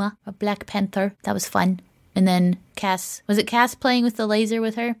puma, a Black Panther. That was fun. And then Cass, was it Cass playing with the laser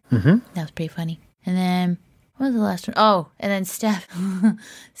with her? Mm-hmm. That was pretty funny. And then, what was the last one? Oh, and then Steph.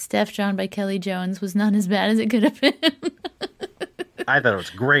 Steph, drawn by Kelly Jones, was not as bad as it could have been. I thought it was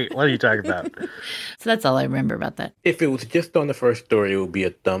great. What are you talking about? So that's all I remember about that. If it was just on the first story, it would be a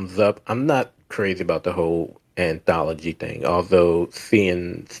thumbs up. I'm not crazy about the whole anthology thing, although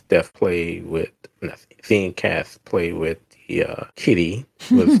seeing Cass play with the kitty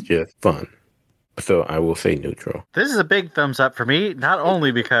was just fun. So I will say neutral. This is a big thumbs up for me, not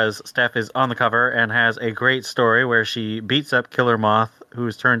only because Steph is on the cover and has a great story where she beats up Killer Moth,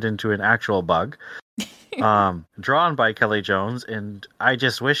 who's turned into an actual bug, drawn by Kelly Jones, and I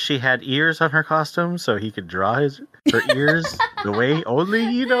just wish she had ears on her costume so he could draw her ears the way only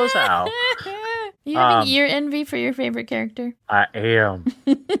he knows how. You having ear envy for your favorite character? I am.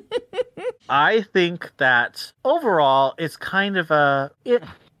 I think that overall, it's kind of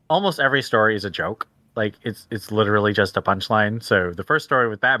almost every story is a joke. Like it's literally just a punchline. So the first story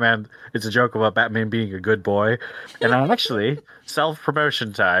with Batman, it's a joke about Batman being a good boy. And I actually,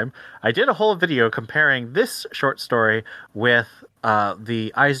 self-promotion time, I did a whole video comparing this short story with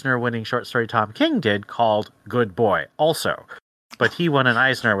the Eisner-winning short story Tom King did called Good Boy also. But he won an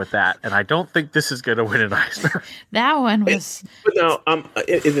Eisner with that, and I don't think this is going to win an Eisner. That one was... But now,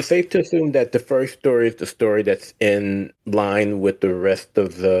 is it safe to assume that the first story is the story that's in line with the rest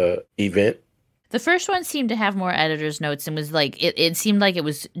of the event? The first one seemed to have more editor's notes and was like, it seemed like it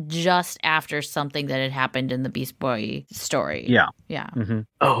was just after something that had happened in the Beast Boy story. Yeah. Yeah. Mm-hmm.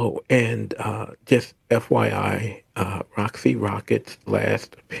 Oh, and just FYI, Roxy Rocket's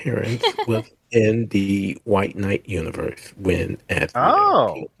last appearance was in the White Knight universe when Azrael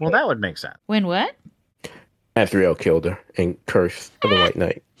killed her. Well, that would make sense. When what? Azrael killed her in Curse of the White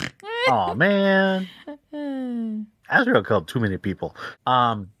Knight. Oh man. Azrael killed too many people.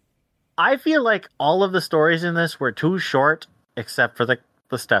 I feel like all of the stories in this were too short, except for the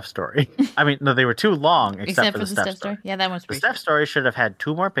Steph story. I mean, no, they were too long, except for the Steph story. Yeah, that one's The pretty Steph story should have had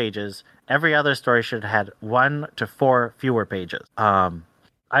 2 more pages. Every other story should have had 1 to 4 fewer pages.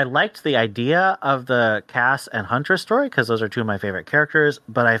 I liked the idea of the Cass and Huntress story because those are 2 of my favorite characters,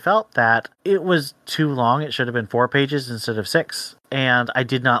 but I felt that it was too long. It should have been 4 pages instead of 6, and I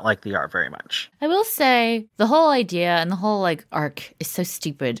did not like the art very much. I will say the whole idea and the whole arc is so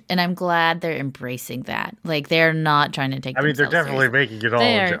stupid, and I'm glad they're embracing that. Like, they're not trying to take. I mean, they're definitely making it all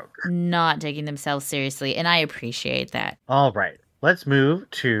a joke. Not taking themselves seriously, and I appreciate that. All right. Let's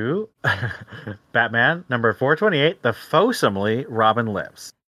move to Batman number 428, The Faux Simile, Robin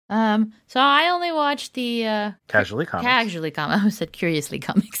Lives. So I only watched the Casually Comics. I said Curiously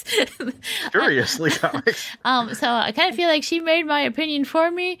Comics. Curiously Comics. So I kind of feel like she made my opinion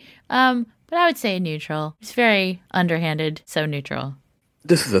for me. But I would say neutral. It's very underhanded, so neutral.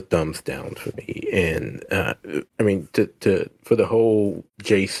 This is a thumbs down for me, and I mean, for the whole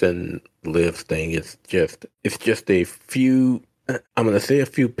Jason Lives thing, it's just a few. I'm going to say a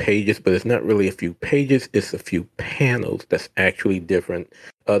few pages, but it's not really a few pages. It's a few panels that's actually different,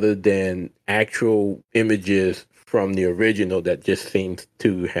 other than actual images from the original that just seems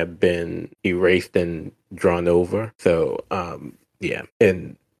to have been erased and drawn over. So, yeah,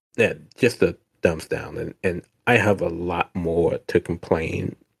 and that just a thumbs down. And I have a lot more to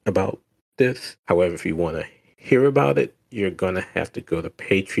complain about this. However, if you want to hear about it, you're going to have to go to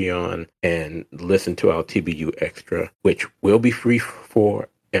Patreon and listen to our TBU Extra, which will be free for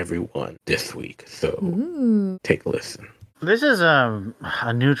everyone this week. So take a listen. This is a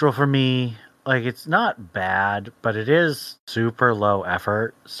neutral for me. Like, it's not bad, but it is super low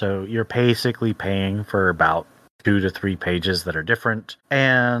effort. So you're basically paying for about 2 to 3 pages that are different.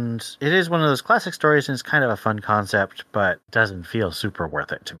 And it is one of those classic stories, and it's kind of a fun concept, but doesn't feel super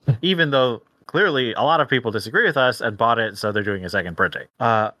worth it to me. Even though clearly a lot of people disagree with us and bought it, so they're doing a second printing.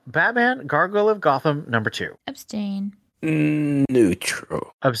 Batman, Gargoyle of Gotham, number 2. Abstain.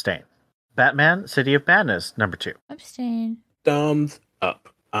 Neutral. Abstain. Batman, City of Madness, number 2. Abstain. Thumbs up.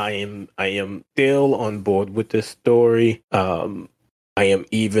 I am still on board with this story. I am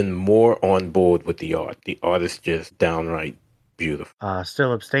even more on board with the art. The art is just downright beautiful.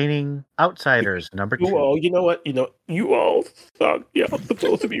 Still abstaining. Outsiders, number 2. You know what? You all suck. Y'all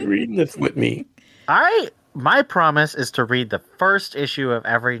supposed to be reading this with me. My promise is to read the first issue of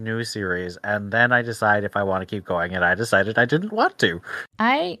every new series, and then I decide if I want to keep going, and I decided I didn't want to.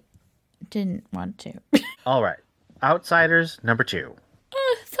 I didn't want to. All right. Outsiders, number 2.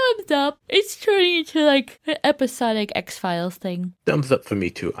 Thumbs up. It's turning into like an episodic X-Files thing. Thumbs up for me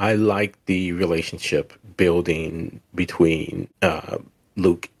too. I like the relationship building between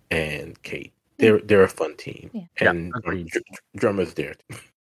Luke and Kate. They're a fun team, and Drummer's there.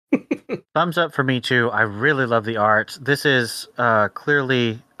 Thumbs up for me too. I really love the art. This is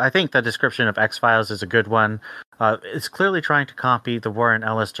clearly, I think the description of X-Files is a good one. It's clearly trying to copy the Warren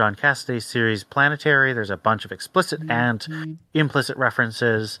Ellis, John Cassaday series Planetary. There's a bunch of explicit and implicit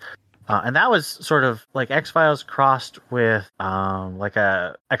references. And that was sort of like X-Files crossed with like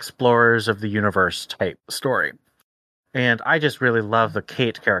a Explorers of the Universe type story. And I just really love the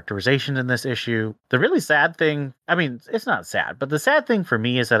Kate characterization in this issue. The really sad thing, I mean, it's not sad, but the sad thing for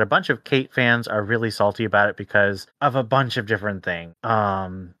me is that a bunch of Kate fans are really salty about it because of a bunch of different things.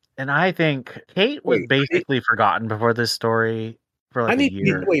 And I think Kate was basically forgotten before this story for like a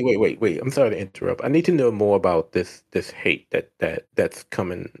year. Wait. I'm sorry to interrupt. I need to know more about this hate that's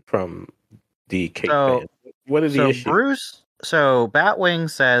coming from the Kate fans. What is the issue? So Batwing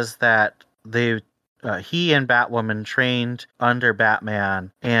says that he and Batwoman trained under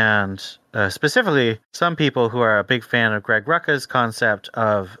Batman, and specifically some people who are a big fan of Greg Rucka's concept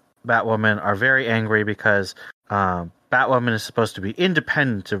of Batwoman are very angry because Batwoman is supposed to be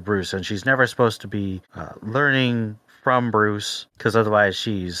independent of Bruce, and she's never supposed to be learning from Bruce because otherwise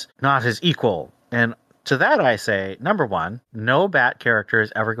she's not his equal. And to that I say, number one, no Bat character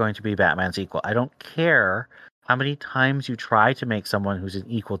is ever going to be Batman's equal. I don't care how many times you try to make someone who's an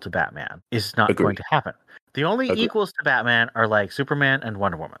equal to Batman. It's not going to happen. The only equals to Batman are like Superman and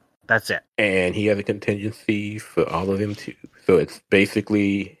Wonder Woman. That's it. And he has a contingency for all of them too. So it's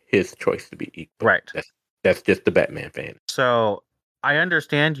basically his choice to be equal. Right. That's just the Batman fan. So I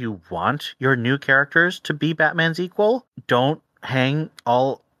understand you want your new characters to be Batman's equal. Don't hang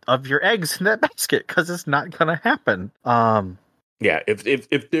all of your eggs in that basket because it's not going to happen. Yeah,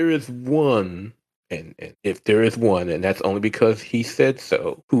 if there is one... And if there is one, and that's only because he said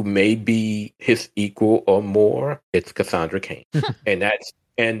so, who may be his equal or more, it's Cassandra Cain. and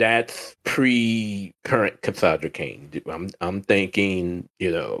that's pre-current Cassandra Cain. I'm thinking,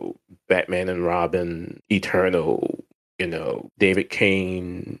 Batman and Robin, Eternal, David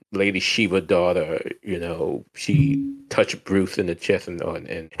Cain, Lady Shiva daughter, she touched Bruce in the chest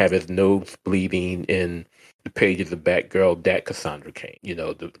and have his nose bleeding in the pages of Batgirl, that Cassandra Cain.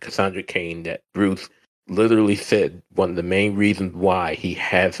 The Cassandra Cain that Bruce literally said one of the main reasons why he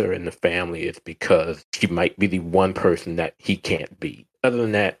has her in the family is because she might be the one person that he can't beat. Other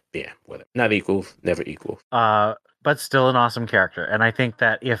than that, yeah, whatever. Not equals, never equals. But still an awesome character. And I think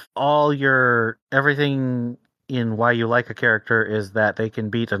that if everything in why you like a character is that they can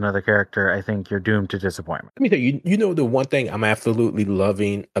beat another character, I think you're doomed to disappointment. Let me tell you, the one thing I'm absolutely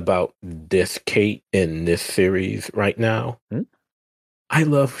loving about this Kate in this series right now? I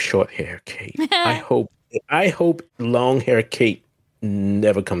love short hair Kate. I hope long hair Kate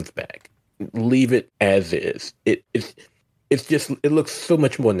never comes back. Leave it as is. It's just, it looks so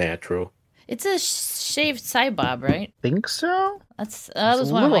much more natural. It's a shaved side bob, right? Think so? That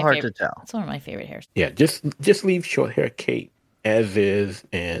was one of my hard to tell. That's one of my favorite hairs. Yeah, just leave short hair Kate as is,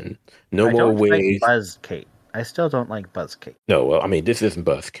 and no more wigs. Like Buzz Kate. I still don't like Buzz Kate. No, well, I mean, this isn't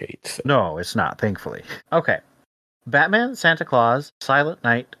Buzz Kate. So. No, it's not, thankfully. Okay. Batman, Santa Claus, Silent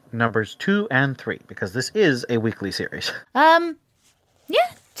Night, numbers 2 and 3, because this is a weekly series. Yeah,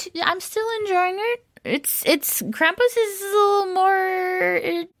 I'm still enjoying it. It's Krampus is a little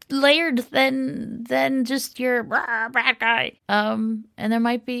more layered than just your bad guy. And there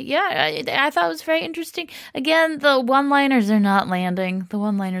might be, I thought it was very interesting. Again, the one-liners are not landing. The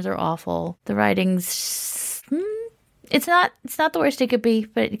one-liners are awful. The writing's it's not the worst it could be,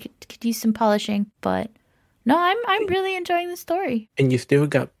 but it could use some polishing. But no, I'm really enjoying the story. And you still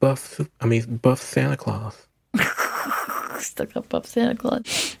got buff Santa Claus. Still got buff Santa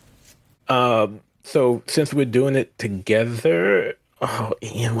Claus. So since we're doing it together,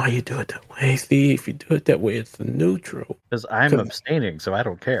 Ian, why you do it that way? See, if you do it that way, it's the neutral. Because I'm abstaining, so I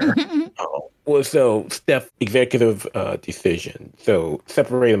don't care. Well, so Steph, executive decision. So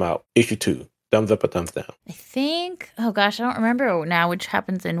separate them out. Issue 2. Thumbs up or thumbs down? I think, I don't remember now which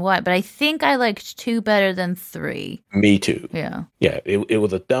happens in what, but I think I liked 2 better than 3. Me too. Yeah. Yeah, it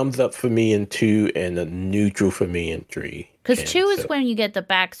was a thumbs up for me in 2 and a neutral for me in 3. Because 2 is when you get the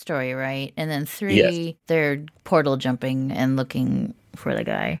backstory, right? And then 3, they're portal jumping and looking for the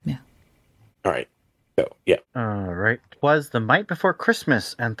guy. Yeah. All right. So, yeah. All right. Was the Might Before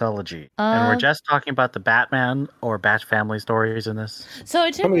Christmas anthology. And we're just talking about the Batman or Bat family stories in this. So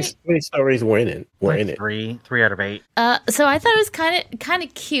it took How many stories were in it? 3 out of 8. So I thought it was kind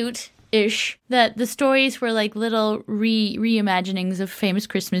of cute. ish. That the stories were like little reimaginings of famous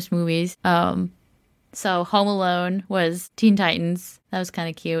Christmas movies. So Home Alone was Teen Titans. That was kind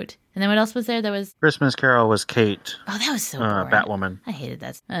of cute. And then what else was there? There was Christmas Carol was Kate. Oh, that was so boring. Batwoman. I hated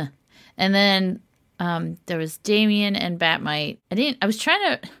that. And then there was Damien and Batmite. I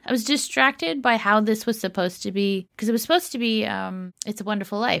was distracted by how this was supposed to be, because it was supposed to be It's a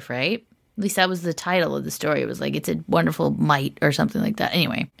Wonderful Life, right? At least that was the title of the story. It was like It's a Wonderful Might or something like that.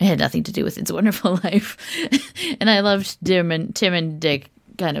 Anyway, it had nothing to do with It's a Wonderful Life. And I loved Tim and Dick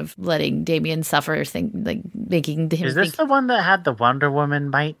kind of letting Damien suffer, making him. Is this the one that had the Wonder Woman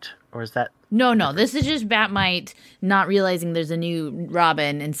might? Or is that... No. This is just Batmite not realizing there's a new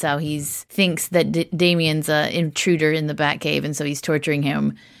Robin, and so he thinks that Damien's an intruder in the Batcave, and so he's torturing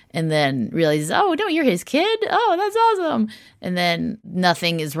him, and then realizes, oh, no, you're his kid? Oh, that's awesome. And then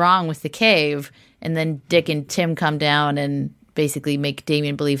nothing is wrong with the cave, and then Dick and Tim come down and basically make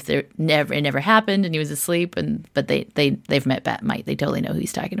Damien believe it never happened, and he was asleep, but they've met Batmite. They totally know who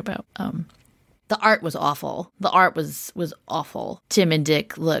he's talking about. The art was awful. The art was awful. Tim and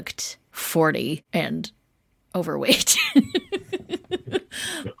Dick looked 40 and overweight.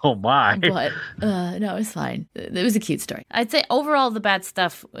 Oh my. But no, it was fine. It was a cute story. I'd say overall the bad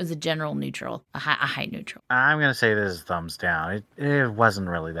stuff was a general neutral, a high neutral. I'm going to say this is thumbs down. It wasn't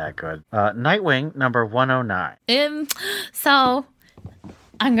really that good. Nightwing, number 109. So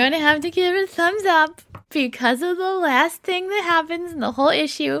I'm going to have to give it a thumbs up because of the last thing that happens in the whole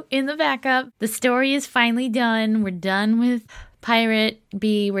issue in the backup. The story is finally done. We're done with Pirate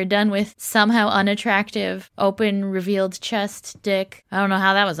B. We're done with somehow unattractive, open, revealed chest Dick. I don't know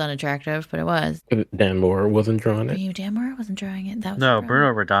how that was unattractive, but it was. Dan Moore wasn't drawing it. Dan Moore wasn't drawing it. That was no, Bruno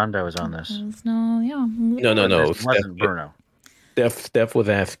Redondo was on this. No. No. It wasn't Bruno. Steph was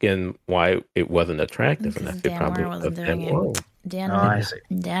asking why it wasn't attractive, and I said probably wasn't Dan doing Moore. I see.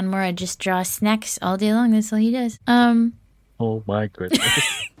 Dan Moore just draws snacks all day long. That's all he does. Oh my goodness.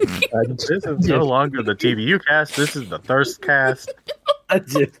 This is no longer the TVU cast. This is the Thirst cast.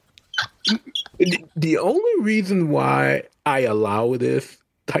 The only reason why I allow this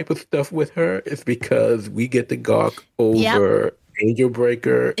type of stuff with her is because we get to gawk over Angel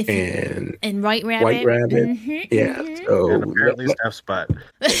Breaker and White Rabbit. Mm-hmm, yeah. So and apparently Steph's butt.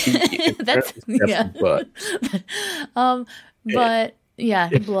 That's butt. But yeah,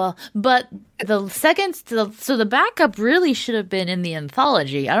 well, but the backup really should have been in the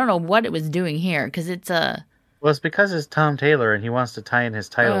anthology. I don't know what it was doing here because it's a. Well, it's because it's Tom Taylor and he wants to tie in his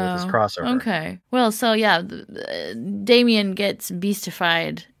title with his crossover. Okay. Well, so yeah, Damien gets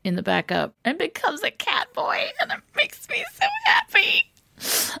beastified in the backup and becomes a cat boy, and it makes me so happy.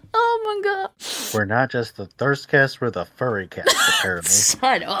 Oh my god. We're not just the Thirst cast, we're the furry cast, apparently.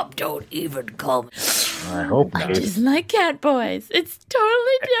 Shut up, don't even call me. I hope not. I just like cat boys. It's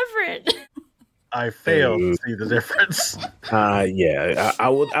totally different. I fail to see the difference. Yeah. I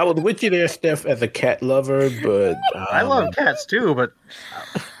was with you there, Steph, as a cat lover, but I love cats too, but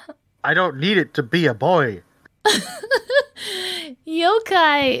I don't need it to be a boy.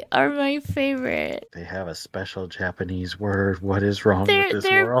 Yokai are my favorite. They have a special Japanese word. What is wrong with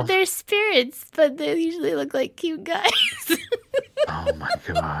this world? They're spirits, but they usually look like cute guys. Oh my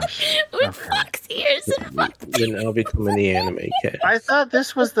gosh. With fox ears and fox. Then I'll become the anime cat. I thought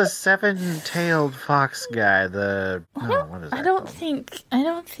this was the seven-tailed fox guy. What is that? I don't think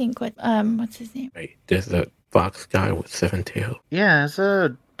what's his name? Wait, there's a fox guy with 7 tails. Yeah, it's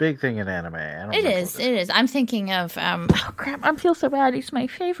a big thing in anime. It is. I'm thinking of oh crap, I feel so bad. He's my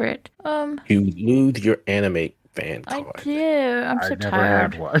favorite. You lose your anime fan card. I do. I'm so tired. Never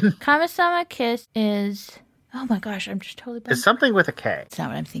had one. Kamisama Kiss is. Oh my gosh, I'm just totally. It's something with a K. It's not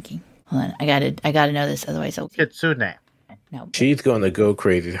what I'm thinking. Hold on, I gotta know this, otherwise I'll. Kitsune. No. She's going to go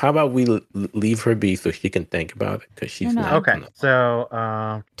crazy. How about we leave her be so she can think about it? Because she's not. Okay, so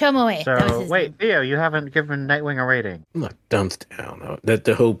Tomoe. So wait, Theo, you haven't given Nightwing a rating. Look, thumbs down.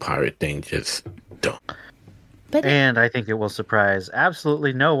 The whole pirate thing just dumb. And I think it will surprise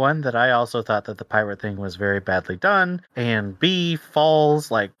absolutely no one that I also thought that the pirate thing was very badly done. And B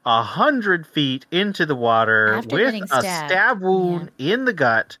falls like 100 feet into the water after with a stab wound in the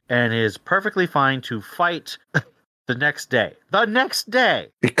gut and is perfectly fine to fight the next day.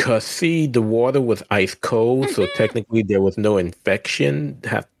 Because, see, the water was ice cold, so technically there was no infection to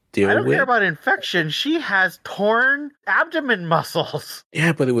have to deal with. I don't care about infection. She has torn abdomen muscles.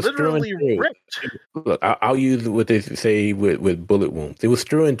 Yeah, but it was literally ripped. Look, I'll use what they say with bullet wounds. It was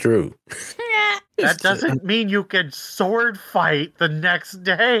through and through. That doesn't mean you can sword fight the next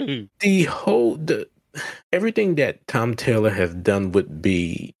day. Everything that Tom Taylor has done with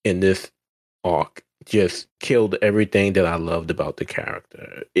B in this arc just killed everything that I loved about the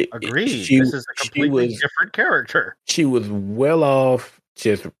character. Agreed. She this is a completely different character. She was well off,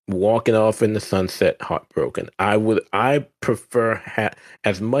 just walking off in the sunset, heartbroken. I prefer,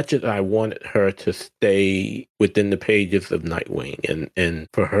 as much as I wanted her to stay within the pages of Nightwing, and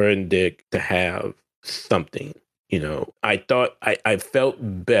for her and Dick to have something. I thought I felt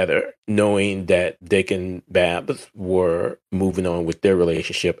better knowing that Dick and Babs were moving on with their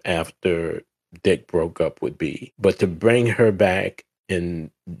relationship after Dick broke up with B. But to bring her back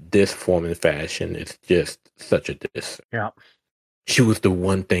in this form and fashion is just such a diss. Yeah. She was the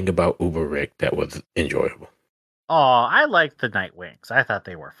one thing about Uber Rick that was enjoyable. Oh, I liked the Nightwings. I thought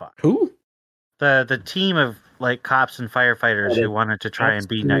they were fun. Who? The team of like cops and firefighters who wanted to try and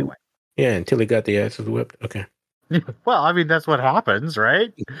be Nightwing. Yeah, until they got their asses whipped. Okay. Well, I mean, that's what happens,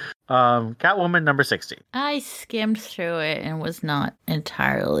 right? Catwoman number 60. I skimmed through it and was not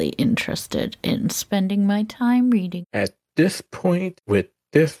entirely interested in spending my time reading. At this point, with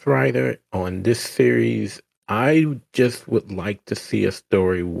this writer on this series, I just would like to see a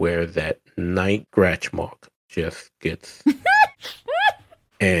story where that Night Scratchmark just gets...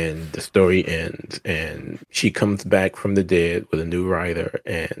 and the story ends, and she comes back from the dead with a new writer,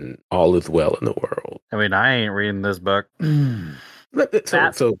 and all is well in the world. I mean, I ain't reading this book.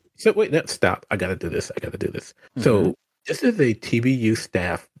 So wait, no, stop. I gotta do this. Mm-hmm. So this is a TBU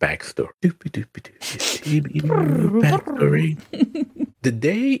staff backstory. TBU backstory. The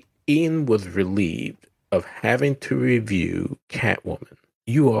day Ian was relieved of having to review Catwoman,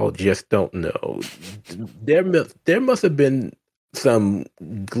 you all just don't know. There must have been some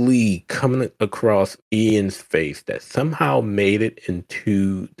glee coming across Ian's face that somehow made it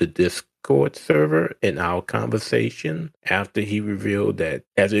into the Discord server in our conversation after he revealed that,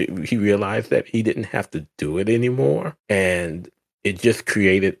 he realized that he didn't have to do it anymore, and it just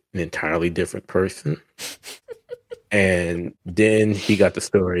created an entirely different person. And then he got the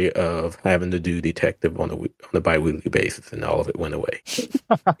story of having to do detective on a bi-weekly basis, and all of it went away.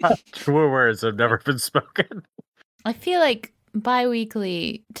 Truer words have never been spoken. I feel like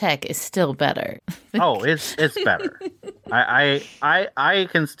bi-weekly tech is still better. Oh, it's better. I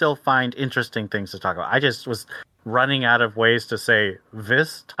can still find interesting things to talk about. I just was running out of ways to say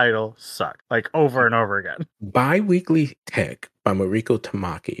this title sucked, like over and over again. Bi-weekly Tech by Mariko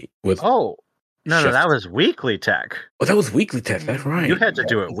Tamaki was... Oh, no, that was Weekly Tech. Oh, that was Weekly Tech. That's right. You had to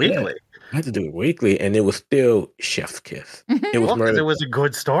do it weekly. I had to do it weekly, and it was still chef's kiss. It was murder. It was a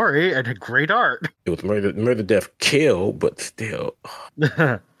good story and a great art. It was murder, death, kill, but still.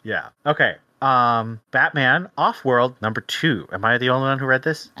 Yeah. Okay. Batman Offworld number 2. Am I the only one who read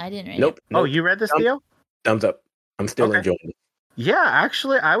this? I didn't read it. Nope. Oh, you read this, Theo? Thumbs up. I'm still enjoying it. Yeah,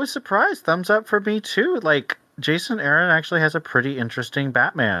 actually, I was surprised. Thumbs up for me too. Like, Jason Aaron actually has a pretty interesting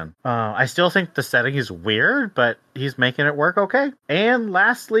Batman. I still think the setting is weird, but he's making it work okay. And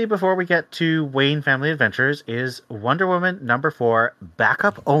lastly, before we get to Wayne Family Adventures, is Wonder Woman number 4,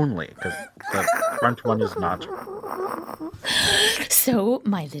 backup only, because the front one is not. So,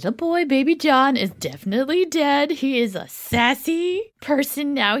 my little boy, Baby John, is definitely dead. He is a sassy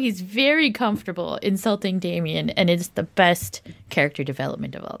person now. He's very comfortable insulting Damian, and it's the best character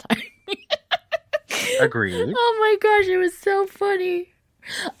development of all time. Agreed. Oh my gosh, it was so funny.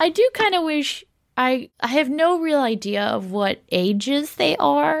 I do kind of wish I have no real idea of what ages they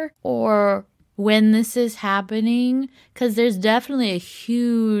are or when this is happening, because there's definitely a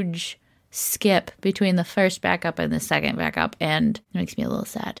huge skip between the first backup and the second backup, and it makes me a little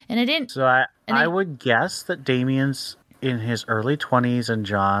sad. And I didn't. So I would guess that Damian's in his early 20s and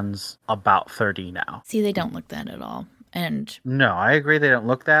John's about 30 now. See, they don't look that at all. And no, I agree they don't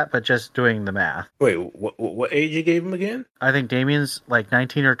look that, but just doing the math. Wait, what age you gave him again? I think Damian's like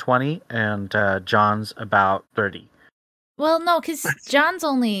 19 or 20, and John's about 30. Well, no, because John's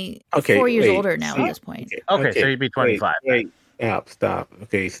only 4 years older now at this point. Okay, so he'd be 25. Wait, stop.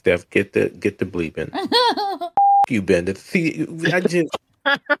 Okay, Steph, get the bleeping. You, Bender. See, I just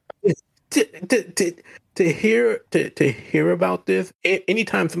to hear about this.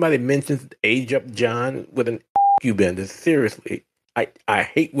 Anytime somebody mentions age up John with an you, Bender, seriously, I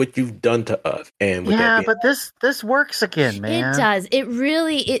hate what you've done to us. And with but this works again, man. It does. It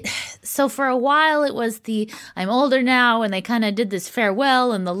really so for a while it was the I'm older now, and they kind of did this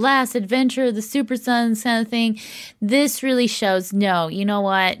farewell and the last adventure of the Super Sons kind of thing. This really shows, no, you know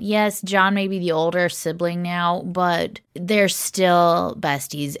what? Yes, John may be the older sibling now, but they're still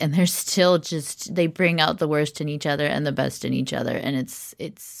besties, and they're still just, they bring out the worst in each other and the best in each other, and it's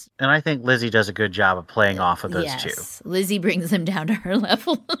and I think Lizzie does a good job of playing off of those two. Lizzie brings them down to her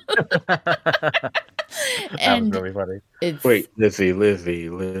level. That was And really funny. it's Wait,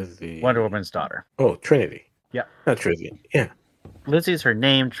 Lizzie. Wonder Woman's daughter. Oh, Trinity. Yeah. Not Trinity. Yeah. Lizzie's her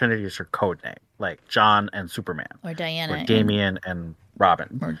name. Trinity is her code name, like John and Superman, or Diana. or Damian and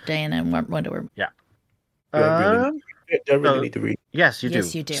Robin. Or Diana and Wonder Woman. Do I really so- need to read? Yes, you do.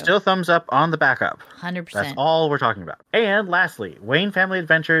 Yes, you do. Still thumbs up on the backup. 100%. That's all we're talking about. And lastly, Wayne Family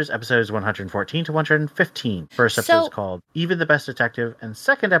Adventures, episodes 114 to 115. First episode is So- called Even the Best Detective, and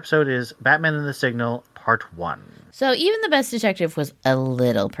second episode is Batman and the Signal, Part 1. So even the Best Detective was a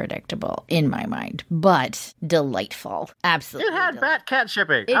little predictable in my mind, but delightful. Absolutely. It had delightful. Bat-Cat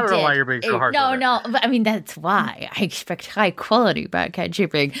shipping. It I don't know why did. you're being so hard. No, but I mean that's why I expect high quality Batcat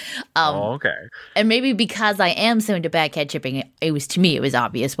shipping. Oh, okay. And maybe because I am so into Batcat shipping, it was, to me, it was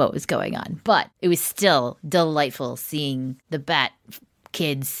obvious what was going on. But it was still delightful seeing the Bat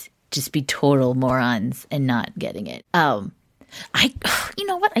kids just be total morons and not getting it. You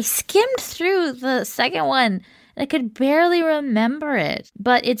know what? I skimmed through the second one. I could barely remember it,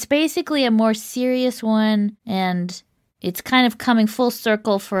 but it's basically a more serious one, and it's kind of coming full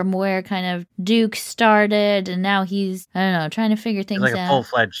circle from where kind of Duke started, and now he's, I don't know, trying to figure He's things like out. a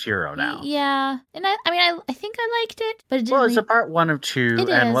full-fledged hero now. Yeah, and I think I liked it, but it didn't. Well, it's a part 1 of 2, It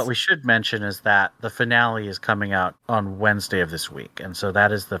and is. what we should mention is that the finale is coming out on Wednesday of this week, and so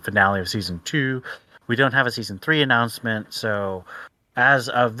that is the finale of Season 2. We don't have a Season 3 announcement, so as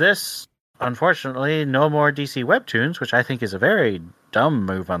of this, unfortunately, no more DC Webtoons, which I think is a very dumb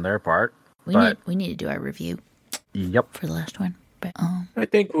move on their part. we need to do our review Yep. for the last one. But I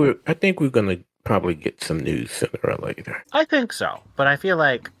think we're gonna probably get some news sooner or later. I think so, but I feel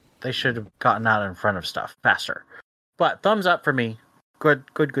like they should have gotten out in front of stuff faster. But thumbs up for me.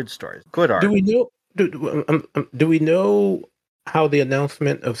 Good stories. Good art. Do we know? Do we know how the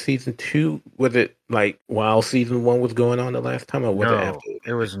announcement of season 2 was? It like while season 1 was going on the last time, or was it No, after?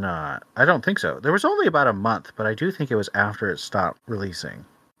 it was not. I don't think so. There was only about a month, but I do think it was after it stopped releasing.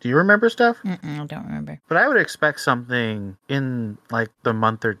 Do you remember stuff? I don't remember. But I would expect something in like the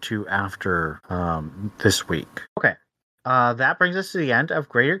month or two after this week. Okay. That brings us to the end of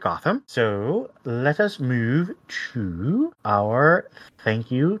Greater Gotham. So let us move to our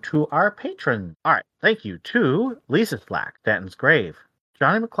thank you to our patrons. All right. Thank you to Lisa Slack, Stanton's Grave,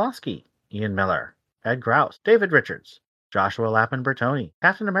 Johnny McCloskey, Ian Miller, Ed Grouse, David Richards, Joshua Lappin Bertoni,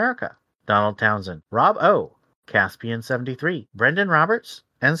 Captain America, Donald Townsend, Rob O, Caspian 73, Brendan Roberts,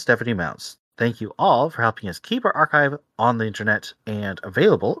 and Stephanie Mounts. Thank you all for helping us keep our archive on the internet and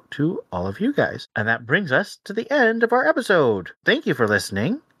available to all of you guys. And that brings us to the end of our episode. Thank you for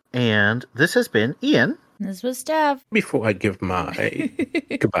listening. And this has been Ian. This was Steph. Before I give my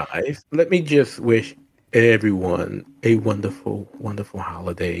goodbyes, let me just wish everyone a wonderful, wonderful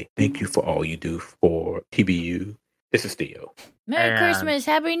holiday. Thank you for all you do for TBU. This is Theo. Merry And- Christmas,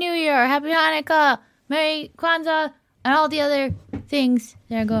 Happy New Year, Happy Hanukkah, Merry Kwanzaa, and all the other things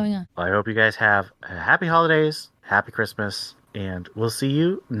that are going on. I hope you guys have happy holidays, happy Christmas, and we'll see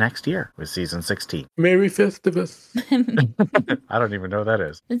you next year with season 16. Merry Festivus. I don't even know what that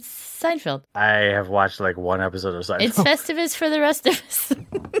is. It's Seinfeld. I have watched like one episode of Seinfeld. It's Festivus for the rest of us.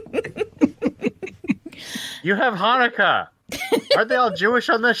 You have Hanukkah. Aren't they all Jewish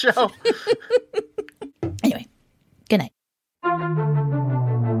on this show? Anyway, good night.